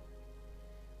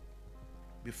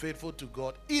 Be faithful to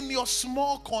God in your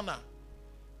small corner,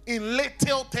 in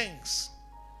little things.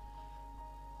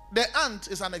 The ant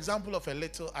is an example of a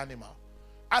little animal.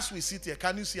 As we sit here,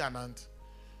 can you see an ant?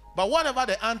 But whatever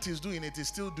the ant is doing, it is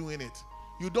still doing it.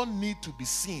 You don't need to be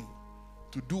seen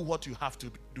to do what you have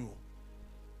to do.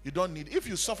 You don't need. If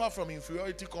you suffer from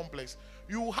inferiority complex,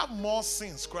 you will have more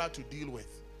sins to deal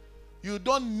with. You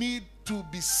don't need to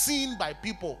be seen by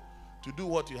people to do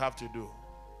what you have to do.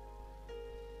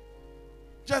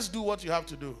 Just do what you have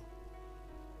to do.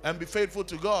 And be faithful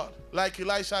to God, like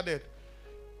Elisha did,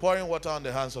 pouring water on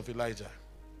the hands of Elijah.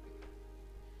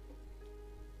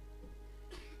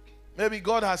 Maybe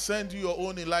God has sent you your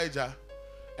own Elijah,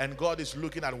 and God is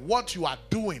looking at what you are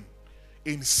doing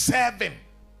in serving,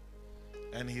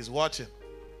 and he's watching,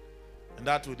 and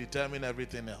that will determine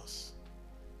everything else.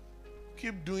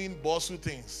 Keep doing bossy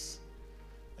things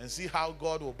and see how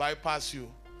God will bypass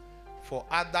you for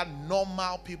other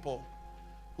normal people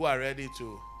who are ready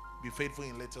to be faithful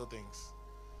in little things.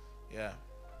 Yeah.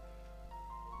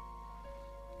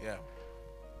 Yeah.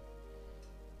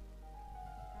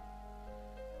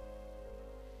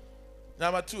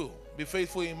 Number 2, be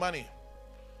faithful in money.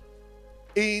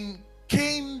 In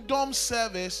kingdom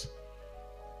service,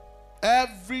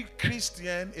 Every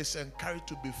Christian is encouraged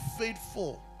to be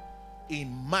faithful in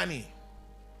money.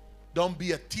 Don't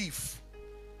be a thief.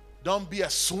 Don't be a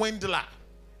swindler.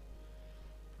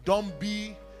 Don't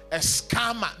be a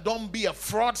scammer. Don't be a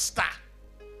fraudster.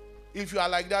 If you are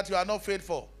like that, you are not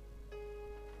faithful.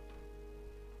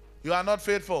 You are not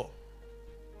faithful.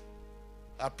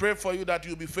 I pray for you that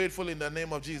you'll be faithful in the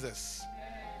name of Jesus.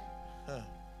 Huh.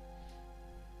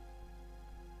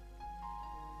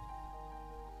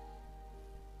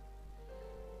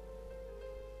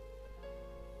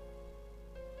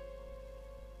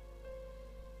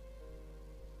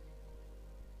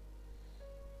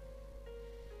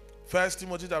 First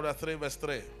Timothy chapter 3 verse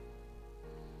 3.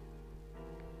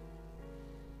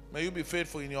 May you be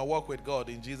faithful in your walk with God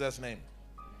in Jesus' name.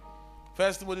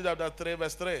 First Timothy chapter 3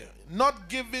 verse 3. Not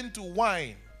given to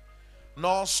wine,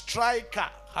 nor striker.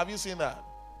 Have you seen that?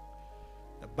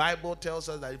 The Bible tells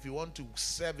us that if you want to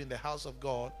serve in the house of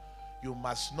God, you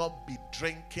must not be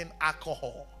drinking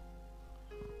alcohol.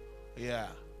 Yeah.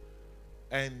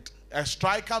 And a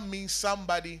striker means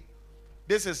somebody.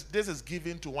 This is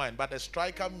given to wine, but a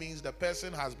striker means the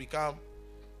person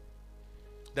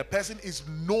is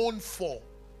known for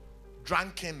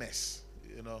drunkenness,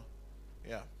 you know.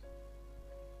 Yeah.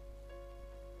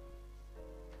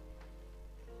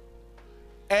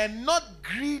 And not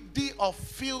greedy of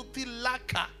filthy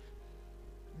lucre.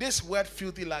 This word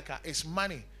filthy lucre is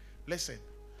money. Listen,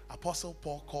 Apostle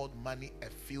Paul called money a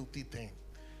filthy thing.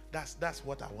 That's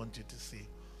what I want you to see.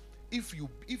 If you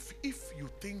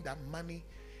think that money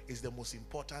is the most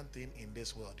important thing in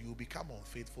this world, you will become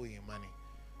unfaithful in money.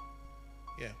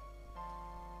 Yeah.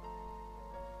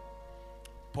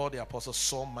 Paul the Apostle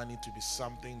saw money to be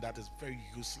something that is very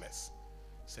useless.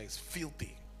 So it's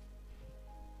filthy.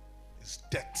 It's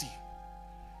dirty.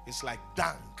 It's like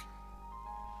dung.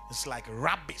 It's like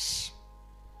rubbish.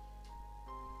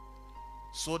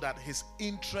 So that his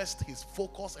interest, his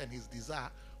focus, and his desire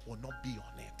will not be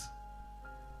on it.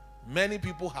 Many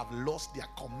people have lost their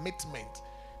commitment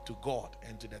to God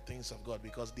and to the things of God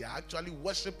because they are actually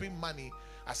worshiping money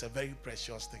as a very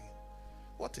precious thing.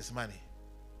 What is money?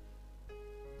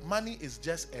 Money is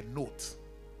just a note.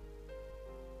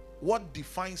 What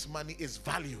defines money is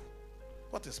value.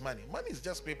 What is money? Money is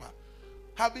just paper.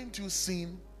 Haven't you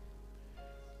seen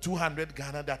 200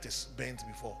 Ghana that is bent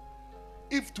before?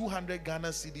 If 200 Ghana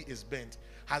cedi is bent,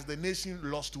 has the nation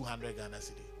lost 200 Ghana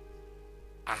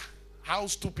cedi? How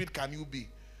stupid can you be?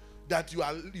 That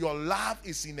your love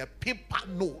is in a paper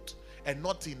note and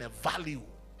not in a value.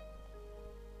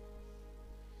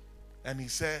 And he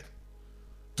said,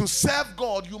 to serve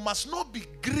God, you must not be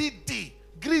greedy.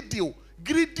 Greedy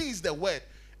is the word.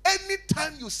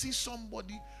 Anytime you see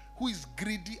somebody who is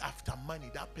greedy after money,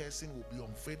 that person will be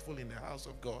unfaithful in the house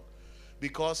of God.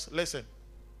 Because, listen,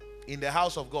 in the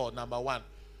house of God, number one,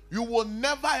 you will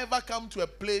never ever come to a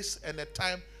place and a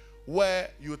time where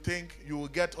you think you will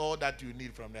get all that you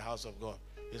need from the house of God.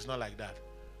 It's not like that.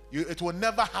 It will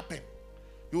never happen.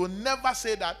 You will never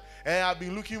say that, I've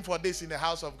been looking for this in the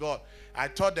house of God. I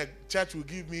thought the church would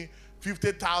give me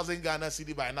 50,000 Ghana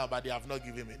cedi by now, but they have not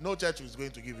given me. No church is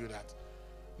going to give you that.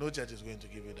 No church is going to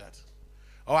give you that.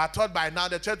 Or I thought by now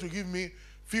the church will give me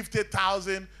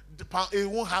 50,000 pounds. It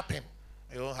won't happen.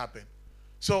 It won't happen.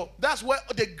 So that's where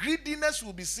the greediness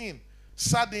will be seen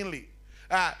suddenly.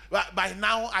 But by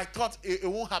now, I thought it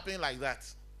won't happen like that.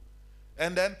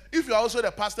 And then, if you're also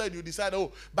the pastor and you decide,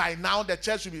 by now the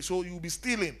church will be, so you'll be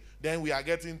stealing, then we are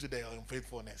getting to the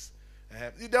unfaithfulness.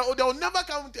 There will never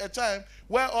come a time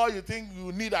where all you think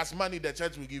you need as money the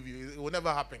church will give you. It will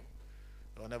never happen.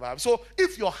 It will never happen. So,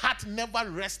 if your heart never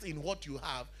rests in what you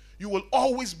have, you will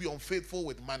always be unfaithful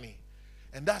with money.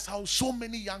 And that's how so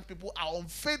many young people are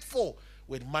unfaithful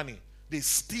with money. They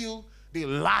steal, they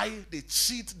lie, they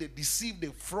cheat, they deceive, they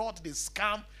fraud, they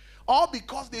scam, all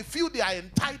because they feel they are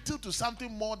entitled to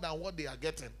something more than what they are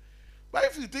getting. But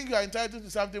if you think you are entitled to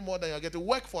something more than you are getting,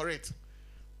 work for it.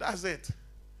 That's it.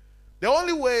 The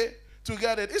only way to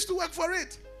get it is to work for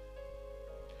it.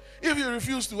 If you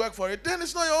refuse to work for it, then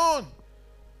it's not your own.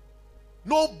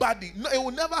 Nobody, it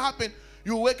will never happen.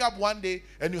 You wake up one day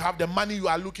and you have the money you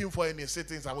are looking for and it's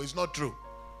sitting somewhere. It's not true.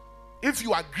 If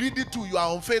you are greedy too, you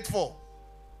are unfaithful.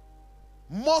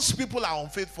 Most people are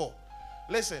unfaithful.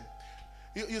 Listen,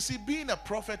 you see, being a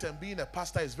prophet and being a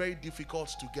pastor is very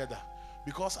difficult together.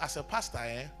 Because as a pastor,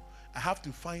 I have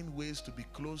to find ways to be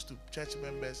close to church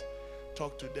members,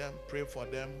 talk to them, pray for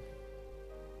them,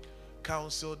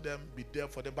 counsel them, be there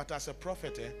for them. But as a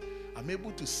prophet, I'm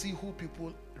able to see who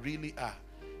people really are.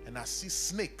 And I see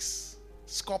snakes,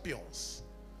 scorpions.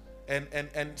 And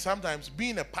sometimes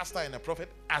being a pastor and a prophet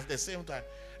at the same time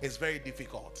is very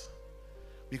difficult.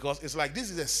 Because it's like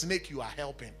this is a snake you are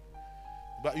helping.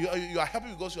 But you are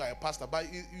helping because you are a pastor. But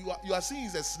you are seeing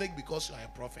it's a snake because you are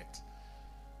a prophet.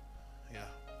 Yeah.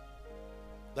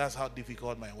 That's how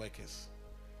difficult my work is.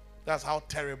 That's how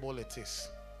terrible it is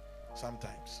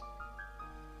sometimes.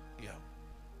 Yeah.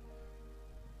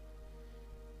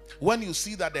 When you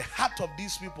see that the heart of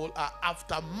these people are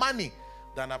after money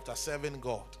than after serving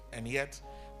God, and yet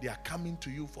they are coming to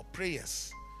you for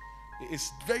prayers,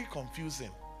 it's very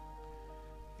confusing,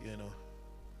 you know,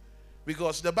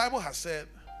 because the Bible has said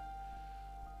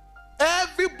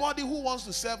everybody who wants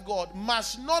to serve God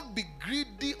must not be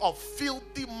greedy of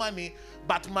filthy money,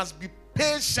 but must be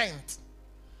patient.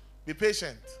 Be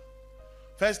patient.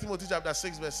 1 Timothy chapter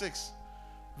 6 verse 6.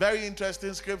 Very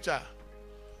interesting scripture.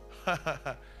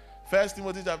 1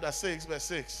 Timothy chapter 6 verse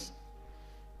 6.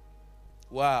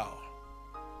 Wow.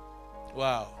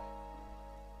 Wow.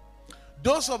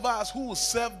 Those of us who will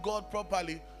serve God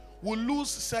properly will lose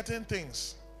certain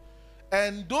things.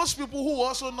 And those people who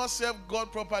also not serve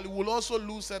God properly will also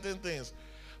lose certain things.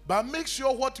 But make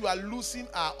sure what you are losing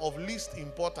are of least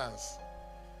importance.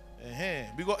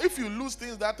 Because if you lose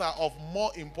things that are of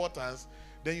more importance,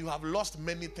 then you have lost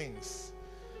many things.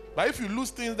 But if you lose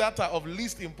things that are of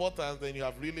least importance, then you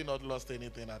have really not lost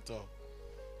anything at all.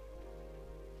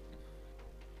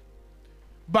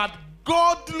 But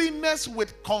godliness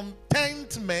with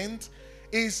contentment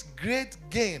is great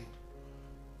gain.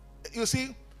 You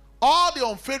see, all the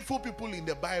unfaithful people in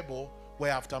the Bible were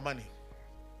after money.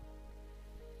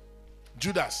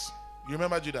 Judas, you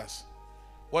remember Judas?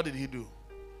 What did he do?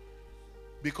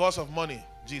 Because of money,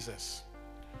 Jesus.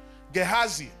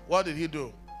 Gehazi, what did he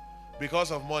do?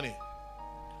 Because of money.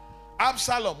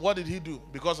 Absalom, what did he do?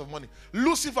 Because of money.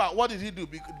 Lucifer, what did he do?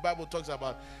 The Bible talks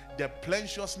about the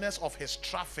plenteousness of his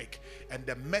traffic and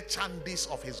the merchandise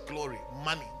of his glory.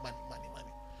 Money, money, money, money.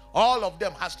 All of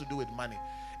them has to do with money.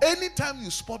 Anytime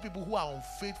you spot people who are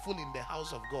unfaithful in the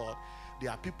house of God, they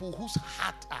are people whose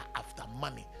heart are after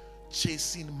money,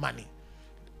 chasing money.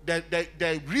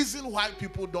 The reason why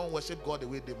people don't worship God the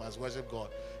way they must worship God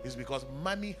is because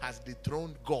money has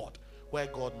dethroned God where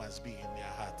God must be in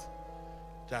their heart.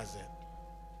 That's it.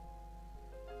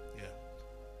 Yeah.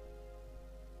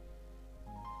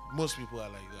 Most people are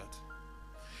like that.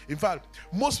 In fact,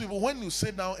 most people, when you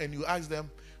sit down and you ask them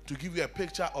to give you a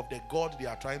picture of the God they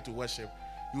are trying to worship,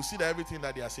 you see that everything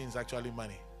that they are saying is actually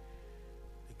money.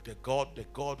 The God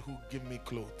who give me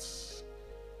clothes,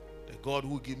 the God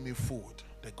who give me food,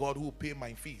 the God who pay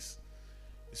my fees.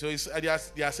 So they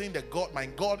are saying that God, my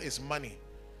God is money,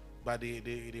 but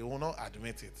they will not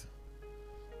admit it.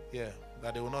 Yeah,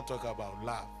 that they will not talk about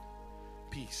love,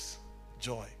 peace,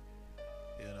 joy.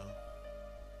 You know,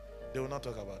 they will not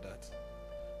talk about that.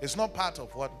 It's not part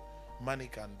of what money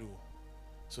can do,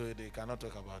 so they cannot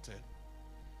talk about it.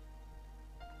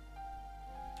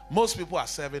 Most people are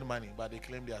serving money, but they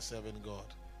claim they are serving God.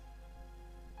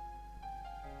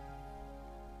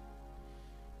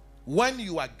 When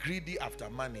you are greedy after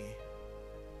money,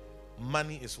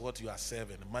 money is what you are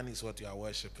serving. Money is what you are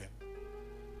worshiping.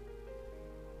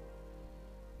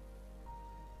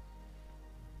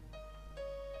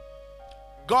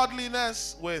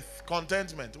 Godliness with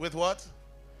contentment. With what?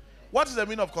 What is the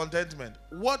meaning of contentment?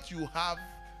 What you have,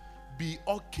 be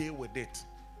okay with it.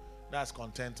 That's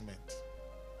contentment.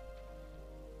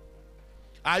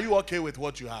 Are you okay with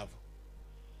what you have?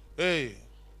 Hey,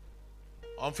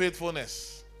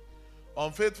 unfaithfulness.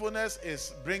 Unfaithfulness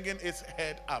is bringing its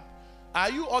head up. Are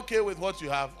you okay with what you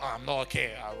have? Oh, I'm not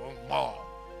okay. I want more.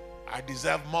 I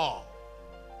deserve more.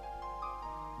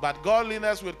 But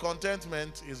godliness with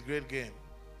contentment is great gain.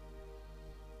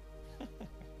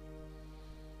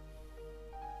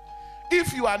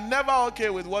 If you are never okay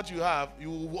with what you have, you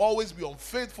will always be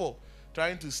unfaithful,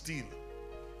 trying to steal,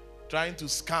 trying to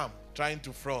scam, trying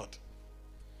to fraud.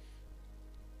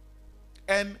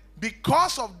 And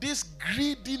because of this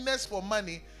greediness for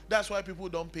money, that's why people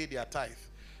don't pay their tithe.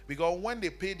 Because when they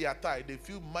pay their tithe, they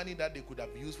feel money that they could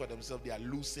have used for themselves, they are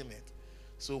losing it.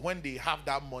 So when they have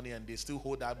that money and they still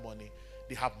hold that money,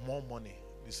 they have more money.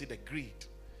 You see the greed.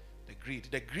 The greed.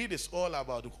 The greed is all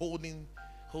about holding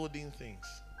things.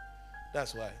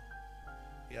 That's why.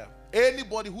 Yeah.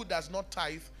 Anybody who does not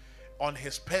tithe on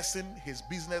his person, his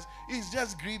business, is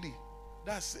just greedy.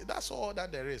 That's all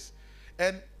that there is.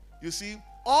 And you see,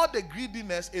 all the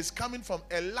greediness is coming from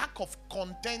a lack of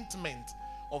contentment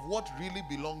of what really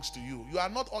belongs to you. You are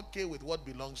not okay with what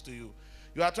belongs to you.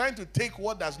 You are trying to take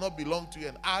what does not belong to you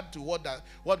and add to what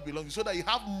belongs to you so that you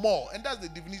have more. And that's the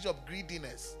definition of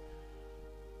greediness.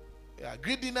 Yeah,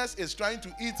 greediness is trying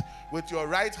to eat with your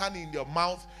right hand in your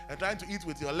mouth and trying to eat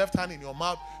with your left hand in your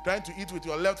mouth, trying to eat with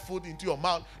your left foot into your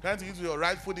mouth, trying to eat with your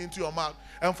right foot into your mouth,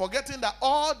 and forgetting that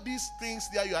all these things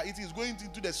that you are eating is going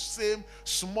into the same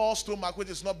small stomach,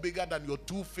 which is not bigger than your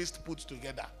two fists put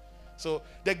together. So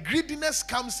the greediness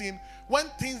comes in when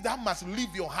things that must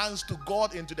leave your hands to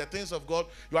God, into the things of God,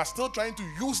 you are still trying to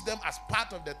use them as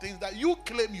part of the things that you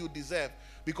claim you deserve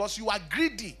because you are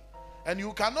greedy. And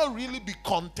you cannot really be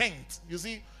content. You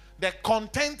see, the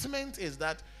contentment is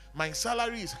that my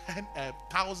salary is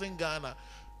 1,000 Ghana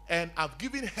and I've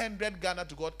given 100 Ghana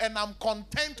to God and I'm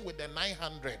content with the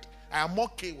 900. I am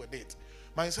okay with it.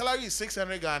 My salary is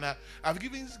 600 Ghana. I've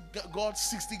given God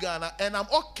 60 Ghana and I'm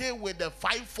okay with the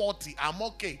 540. I'm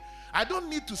okay. I don't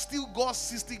need to steal God's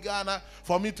 60 Ghana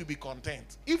for me to be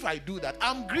content. If I do that,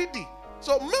 I'm greedy.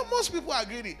 So most people are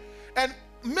greedy. And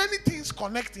many things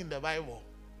connect in the Bible.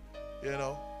 You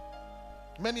know,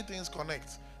 many things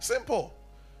connect. Simple.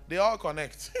 They all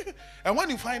connect. And when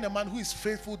you find a man who is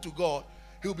faithful to God,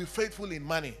 he'll be faithful in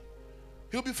money.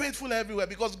 He'll be faithful everywhere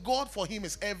because God for him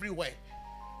is everywhere.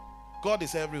 God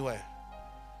is everywhere.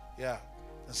 Yeah.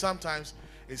 And sometimes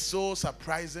it's so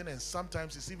surprising and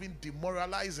sometimes it's even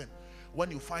demoralizing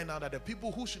when you find out that the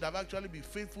people who should have actually been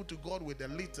faithful to God with the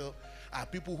little are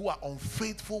people who are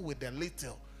unfaithful with the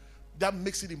little. That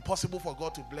makes it impossible for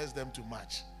God to bless them too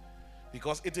much.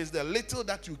 Because it is the little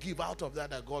that you give out of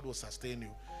that God will sustain you.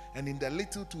 And in the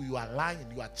little too, you are lying,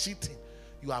 you are cheating,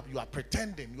 you are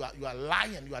pretending, you are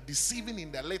lying, you are deceiving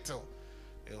in the little.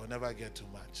 It will never get too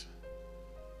much.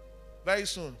 Very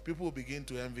soon, people will begin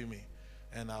to envy me.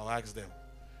 And I'll ask them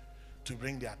to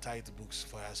bring their tithe books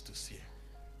for us to see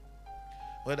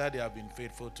whether they have been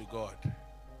faithful to God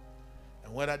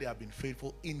and whether they have been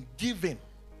faithful in giving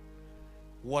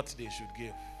what they should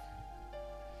give.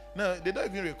 No, they don't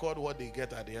even record what they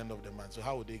get at the end of the month. So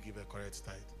how would they give a correct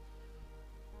tithe?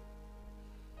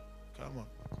 Come on.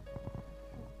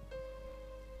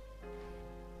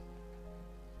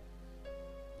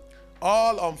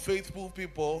 All unfaithful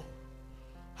people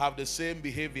have the same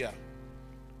behavior.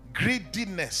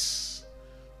 Greediness,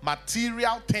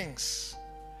 material things,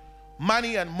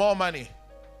 money and more money.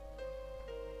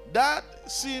 That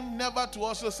seem never to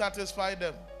also satisfy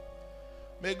them.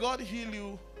 May God heal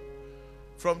you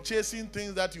from chasing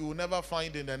things that you will never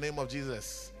find in the name of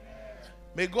Jesus.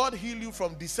 May God heal you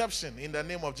from deception in the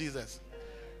name of Jesus.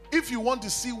 If you want to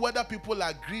see whether people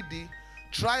are greedy,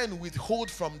 try and withhold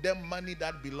from them money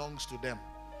that belongs to them.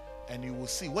 And you will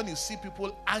see. When you see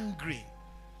people angry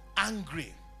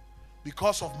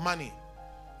because of money,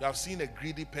 you have seen a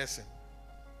greedy person.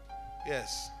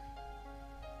 Yes.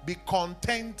 Be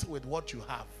content with what you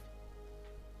have.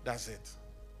 That's it.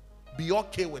 Be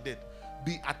okay with it.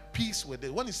 Be at peace with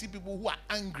it. When you see people who are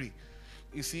angry,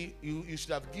 you see, you should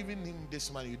have given him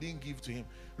this money. You didn't give to him.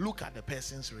 Look at the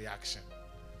person's reaction.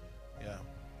 Yeah.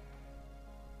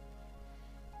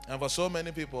 And for so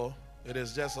many people, it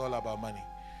is just all about money.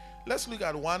 Let's look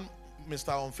at one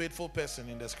Mr. Unfaithful person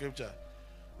in the scripture.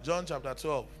 John chapter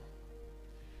 12.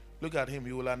 Look at him.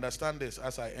 You will understand this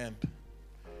as I end.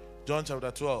 John chapter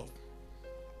 12.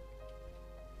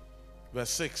 Verse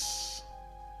 6.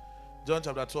 John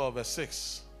chapter 12, verse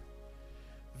 6.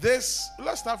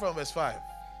 Let's start from verse 5.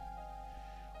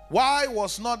 Why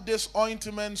was not this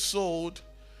ointment sold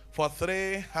for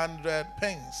 300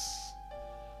 pence?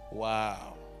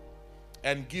 Wow.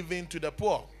 And given to the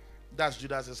poor. That's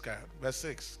Judas Iscariot. Verse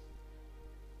 6.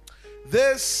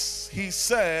 This he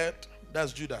said,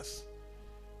 that's Judas.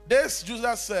 This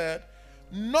Judas said,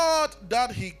 not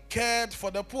that he cared for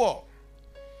the poor,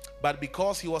 but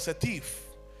because he was a thief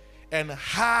and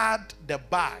had the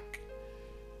bag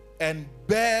and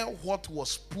bear what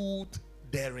was put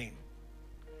therein.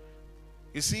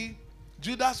 You see,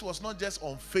 Judas was not just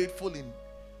unfaithful in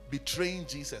betraying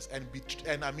Jesus and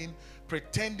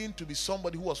pretending to be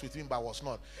somebody who was with him but was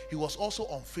not. He was also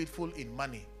unfaithful in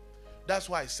money. That's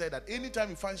why I said that anytime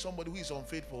you find somebody who is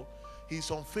unfaithful, he's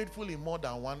unfaithful in more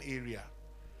than one area.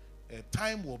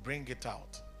 Time will bring it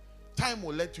out. Time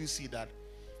will let you see that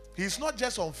he's not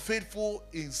just unfaithful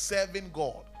in serving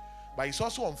God, but he's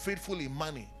also unfaithful in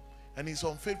money. And he's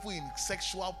unfaithful in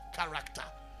sexual character.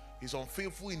 He's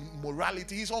unfaithful in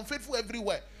morality. He's unfaithful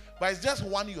everywhere. But it's just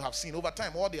one you have seen. Over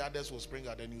time, all the others will spring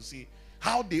out and you see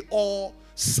how they all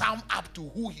sum up to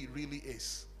who he really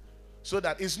is. So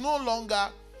that it's no longer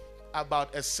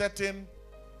about a certain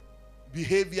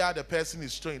behavior the person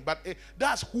is showing, but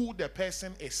that's who the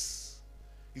person is.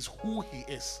 It's who he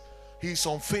is. He's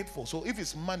unfaithful. So if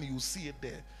it's money, you see it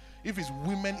there. If it's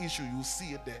women issue, you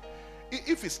see it there.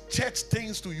 If it's church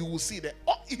things too, you will see that.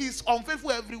 Oh, he's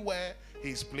unfaithful everywhere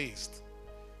he's placed.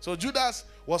 So Judas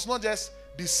was not just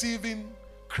deceiving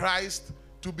Christ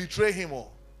to betray him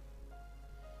all.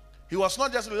 He was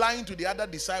not just lying to the other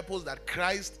disciples that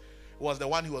Christ was the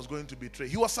one he was going to betray.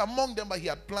 He was among them, but he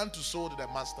had planned to sold the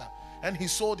master, and he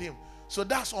sold him. So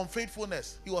that's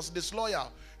unfaithfulness. He was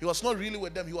disloyal. He was not really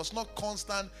with them. He was not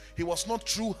constant. He was not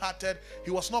true-hearted. He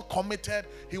was not committed.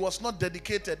 He was not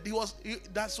dedicated. He was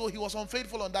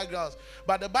unfaithful on that grounds.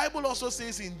 But the Bible also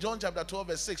says in John chapter 12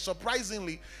 verse 6,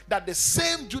 surprisingly, that the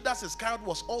same Judas Iscariot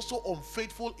was also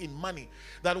unfaithful in money.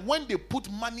 That when they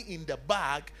put money in the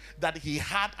bag that he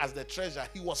had as the treasure,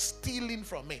 he was stealing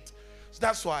from it. So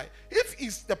that's why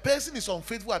if the person is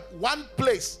unfaithful at one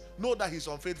place, know that he's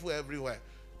unfaithful everywhere.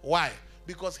 Why?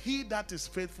 Because he that is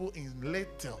faithful in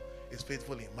little is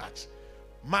faithful in much.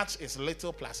 Much is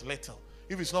little plus little.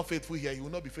 If he's not faithful here, he will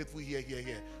not be faithful here.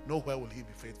 Nowhere will he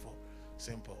be faithful.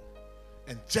 Simple.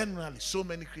 And generally, so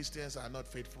many Christians are not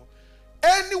faithful.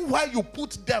 Anywhere you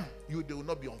put them, they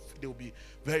will be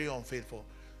very unfaithful.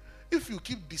 If you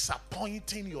keep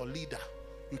disappointing your leader,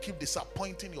 you keep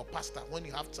disappointing your pastor when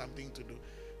you have something to do,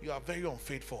 you are very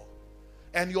unfaithful.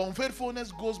 And your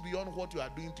unfaithfulness goes beyond what you are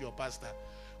doing to your pastor.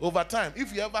 Over time,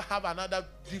 if you ever have another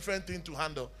different thing to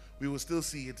handle, we will still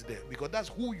see it there. Because that's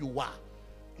who you are.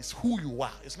 It's who you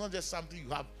are. It's not just something you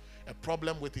have a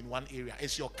problem with in one area.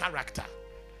 It's your character.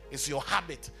 It's your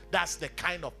habit. That's the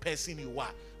kind of person you are.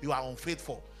 You are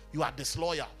unfaithful. You are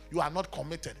disloyal. You are not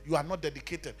committed. You are not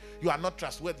dedicated. You are not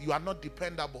trustworthy. You are not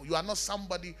dependable. You are not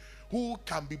somebody who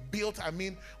can be built,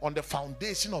 on the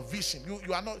foundation of vision.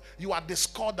 You are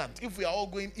discordant. If we are all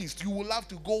going east, you will have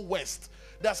to go west.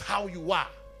 That's how you are.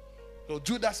 So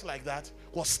Judas, like that,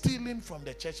 was stealing from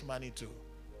the church money too.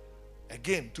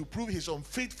 Again, to prove his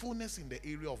unfaithfulness in the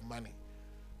area of money.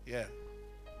 Yeah.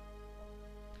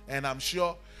 And I'm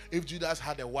sure if Judas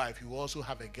had a wife, he will also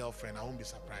have a girlfriend. I won't be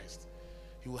surprised.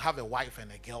 He will have a wife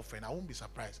and a girlfriend. I won't be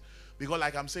surprised. Because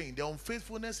like I'm saying, the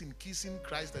unfaithfulness in kissing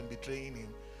Christ and betraying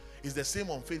him is the same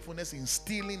unfaithfulness in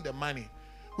stealing the money,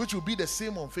 which will be the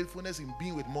same unfaithfulness in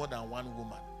being with more than one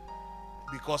woman.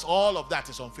 Because all of that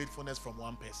is unfaithfulness from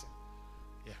one person.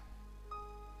 Yeah.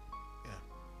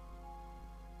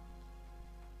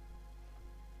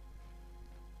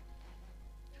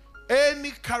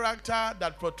 Any character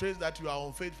that portrays that you are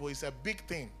unfaithful is a big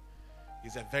thing.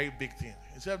 It's a very big thing.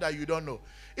 Except that you don't know.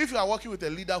 If you are working with a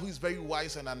leader who is very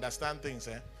wise and understands things,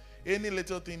 any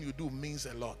little thing you do means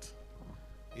a lot.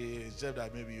 It's just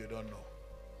that maybe you don't know.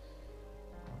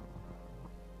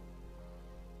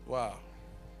 Wow.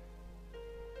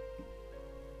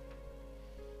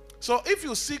 So if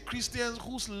you see Christians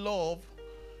whose love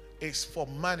is for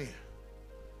money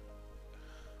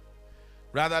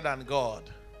rather than God,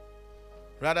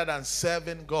 rather than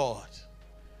serving God,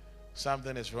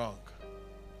 something is wrong.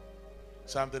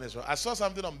 Something is wrong. I saw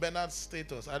something on Bernard's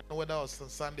status. I don't know whether it was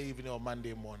Sunday evening or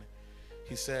Monday morning.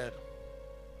 He said,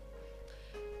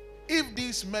 if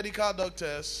these medical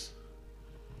doctors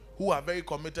who are very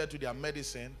committed to their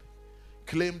medicine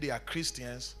claim they are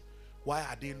Christians, why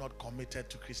are they not committed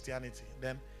to Christianity?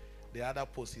 Then the other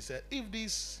post, he said, if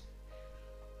these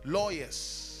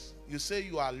lawyers, you say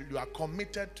you are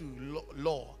committed to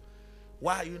law,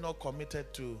 why are you not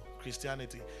committed to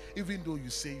Christianity? Even though you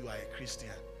say you are a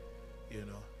Christian,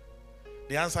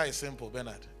 The answer is simple,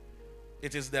 Bernard.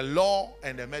 It is the law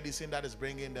and the medicine that is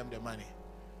bringing them the money.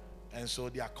 And so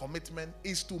their commitment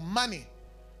is to money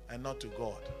and not to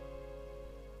God.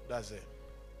 That's it.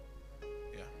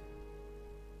 Yeah.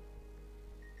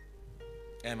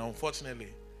 And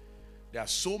unfortunately, there are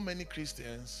so many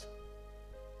Christians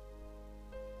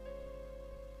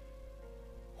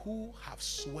who have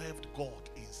swerved God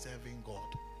in serving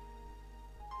God.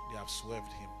 They have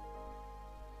swerved him.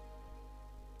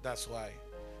 That's why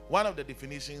one of the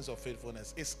definitions of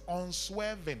faithfulness is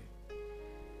unswerving.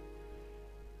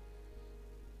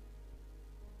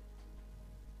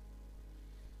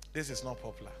 This is not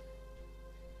popular.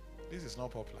 This is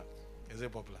not popular. Is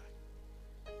it popular?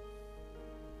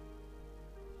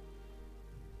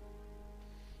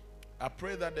 I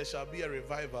pray that there shall be a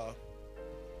revival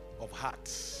of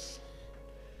hearts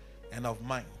and of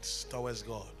minds towards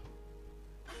God.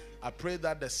 I pray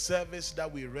that the service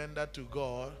that we render to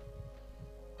God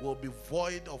will be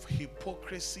void of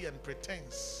hypocrisy and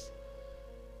pretense,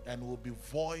 and will be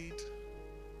void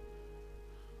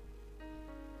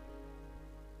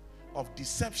of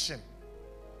deception,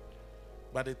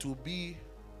 but it will be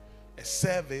a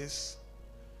service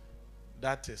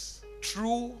that is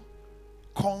true,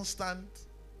 constant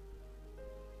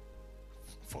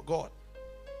for God.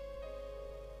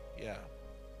 Yeah.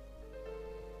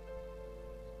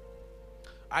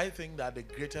 I think that the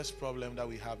greatest problem that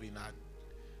we have in our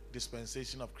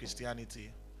dispensation of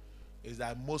Christianity is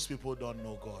that most people don't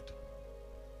know God.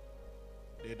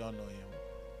 They don't know Him.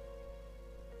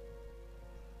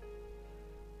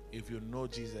 If you know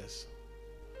Jesus,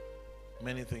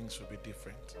 many things will be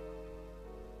different.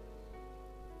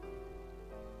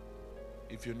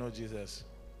 If you know Jesus,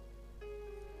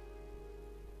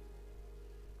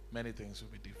 many things will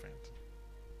be different.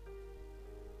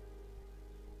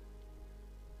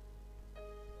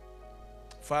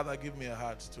 Father, give me a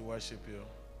heart to worship you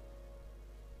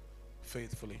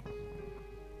faithfully.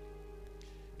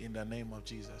 In the name of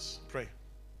Jesus. Pray.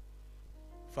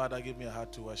 Father, give me a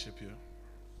heart to worship you.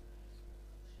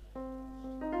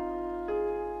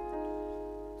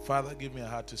 Father, give me a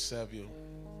heart to serve you.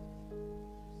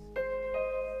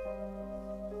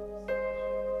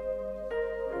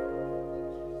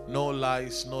 No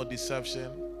lies, no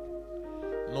deception,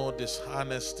 no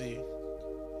dishonesty.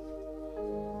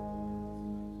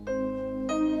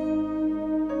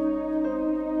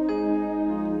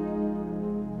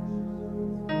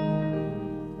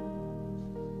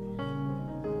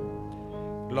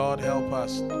 Lord, help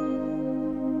us.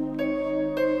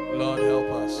 Lord, help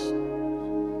us.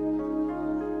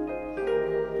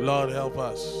 Lord, help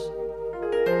us.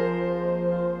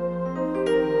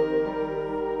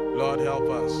 Lord, help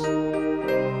us.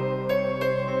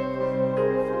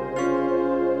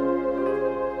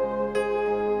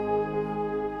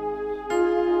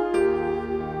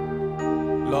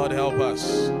 Lord, help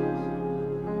us.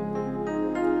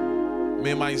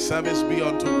 May my service be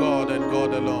unto God and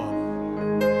God alone.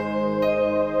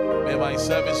 May my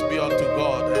service be unto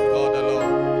God and God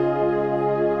alone.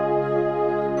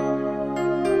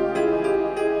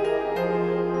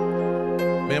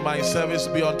 May my service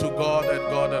be unto God and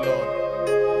God alone.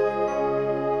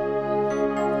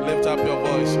 Lift up your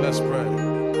voice, let's pray.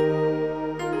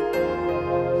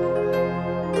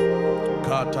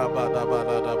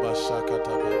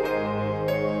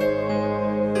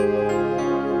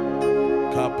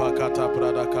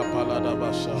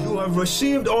 You have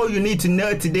received all you need to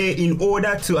know today in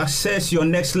order to access your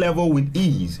next level with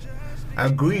ease.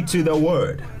 Agree to the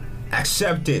word,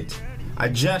 accept it,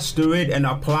 adjust to it, and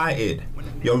apply it.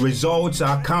 Your results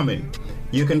are coming.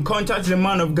 You can contact the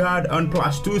man of God on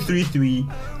 +233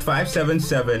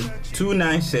 577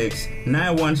 296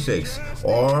 916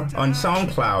 or on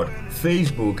SoundCloud,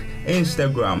 Facebook,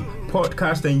 Instagram,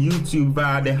 podcast, and YouTube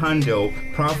via the handle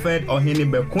Prophet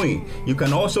Ohene Bequin. You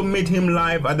can also meet him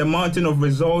live at the Mountain of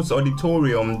Results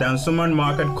Auditorium, Dansoman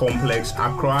Market Complex,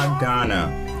 Accra, Ghana.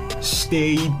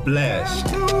 Stay blessed.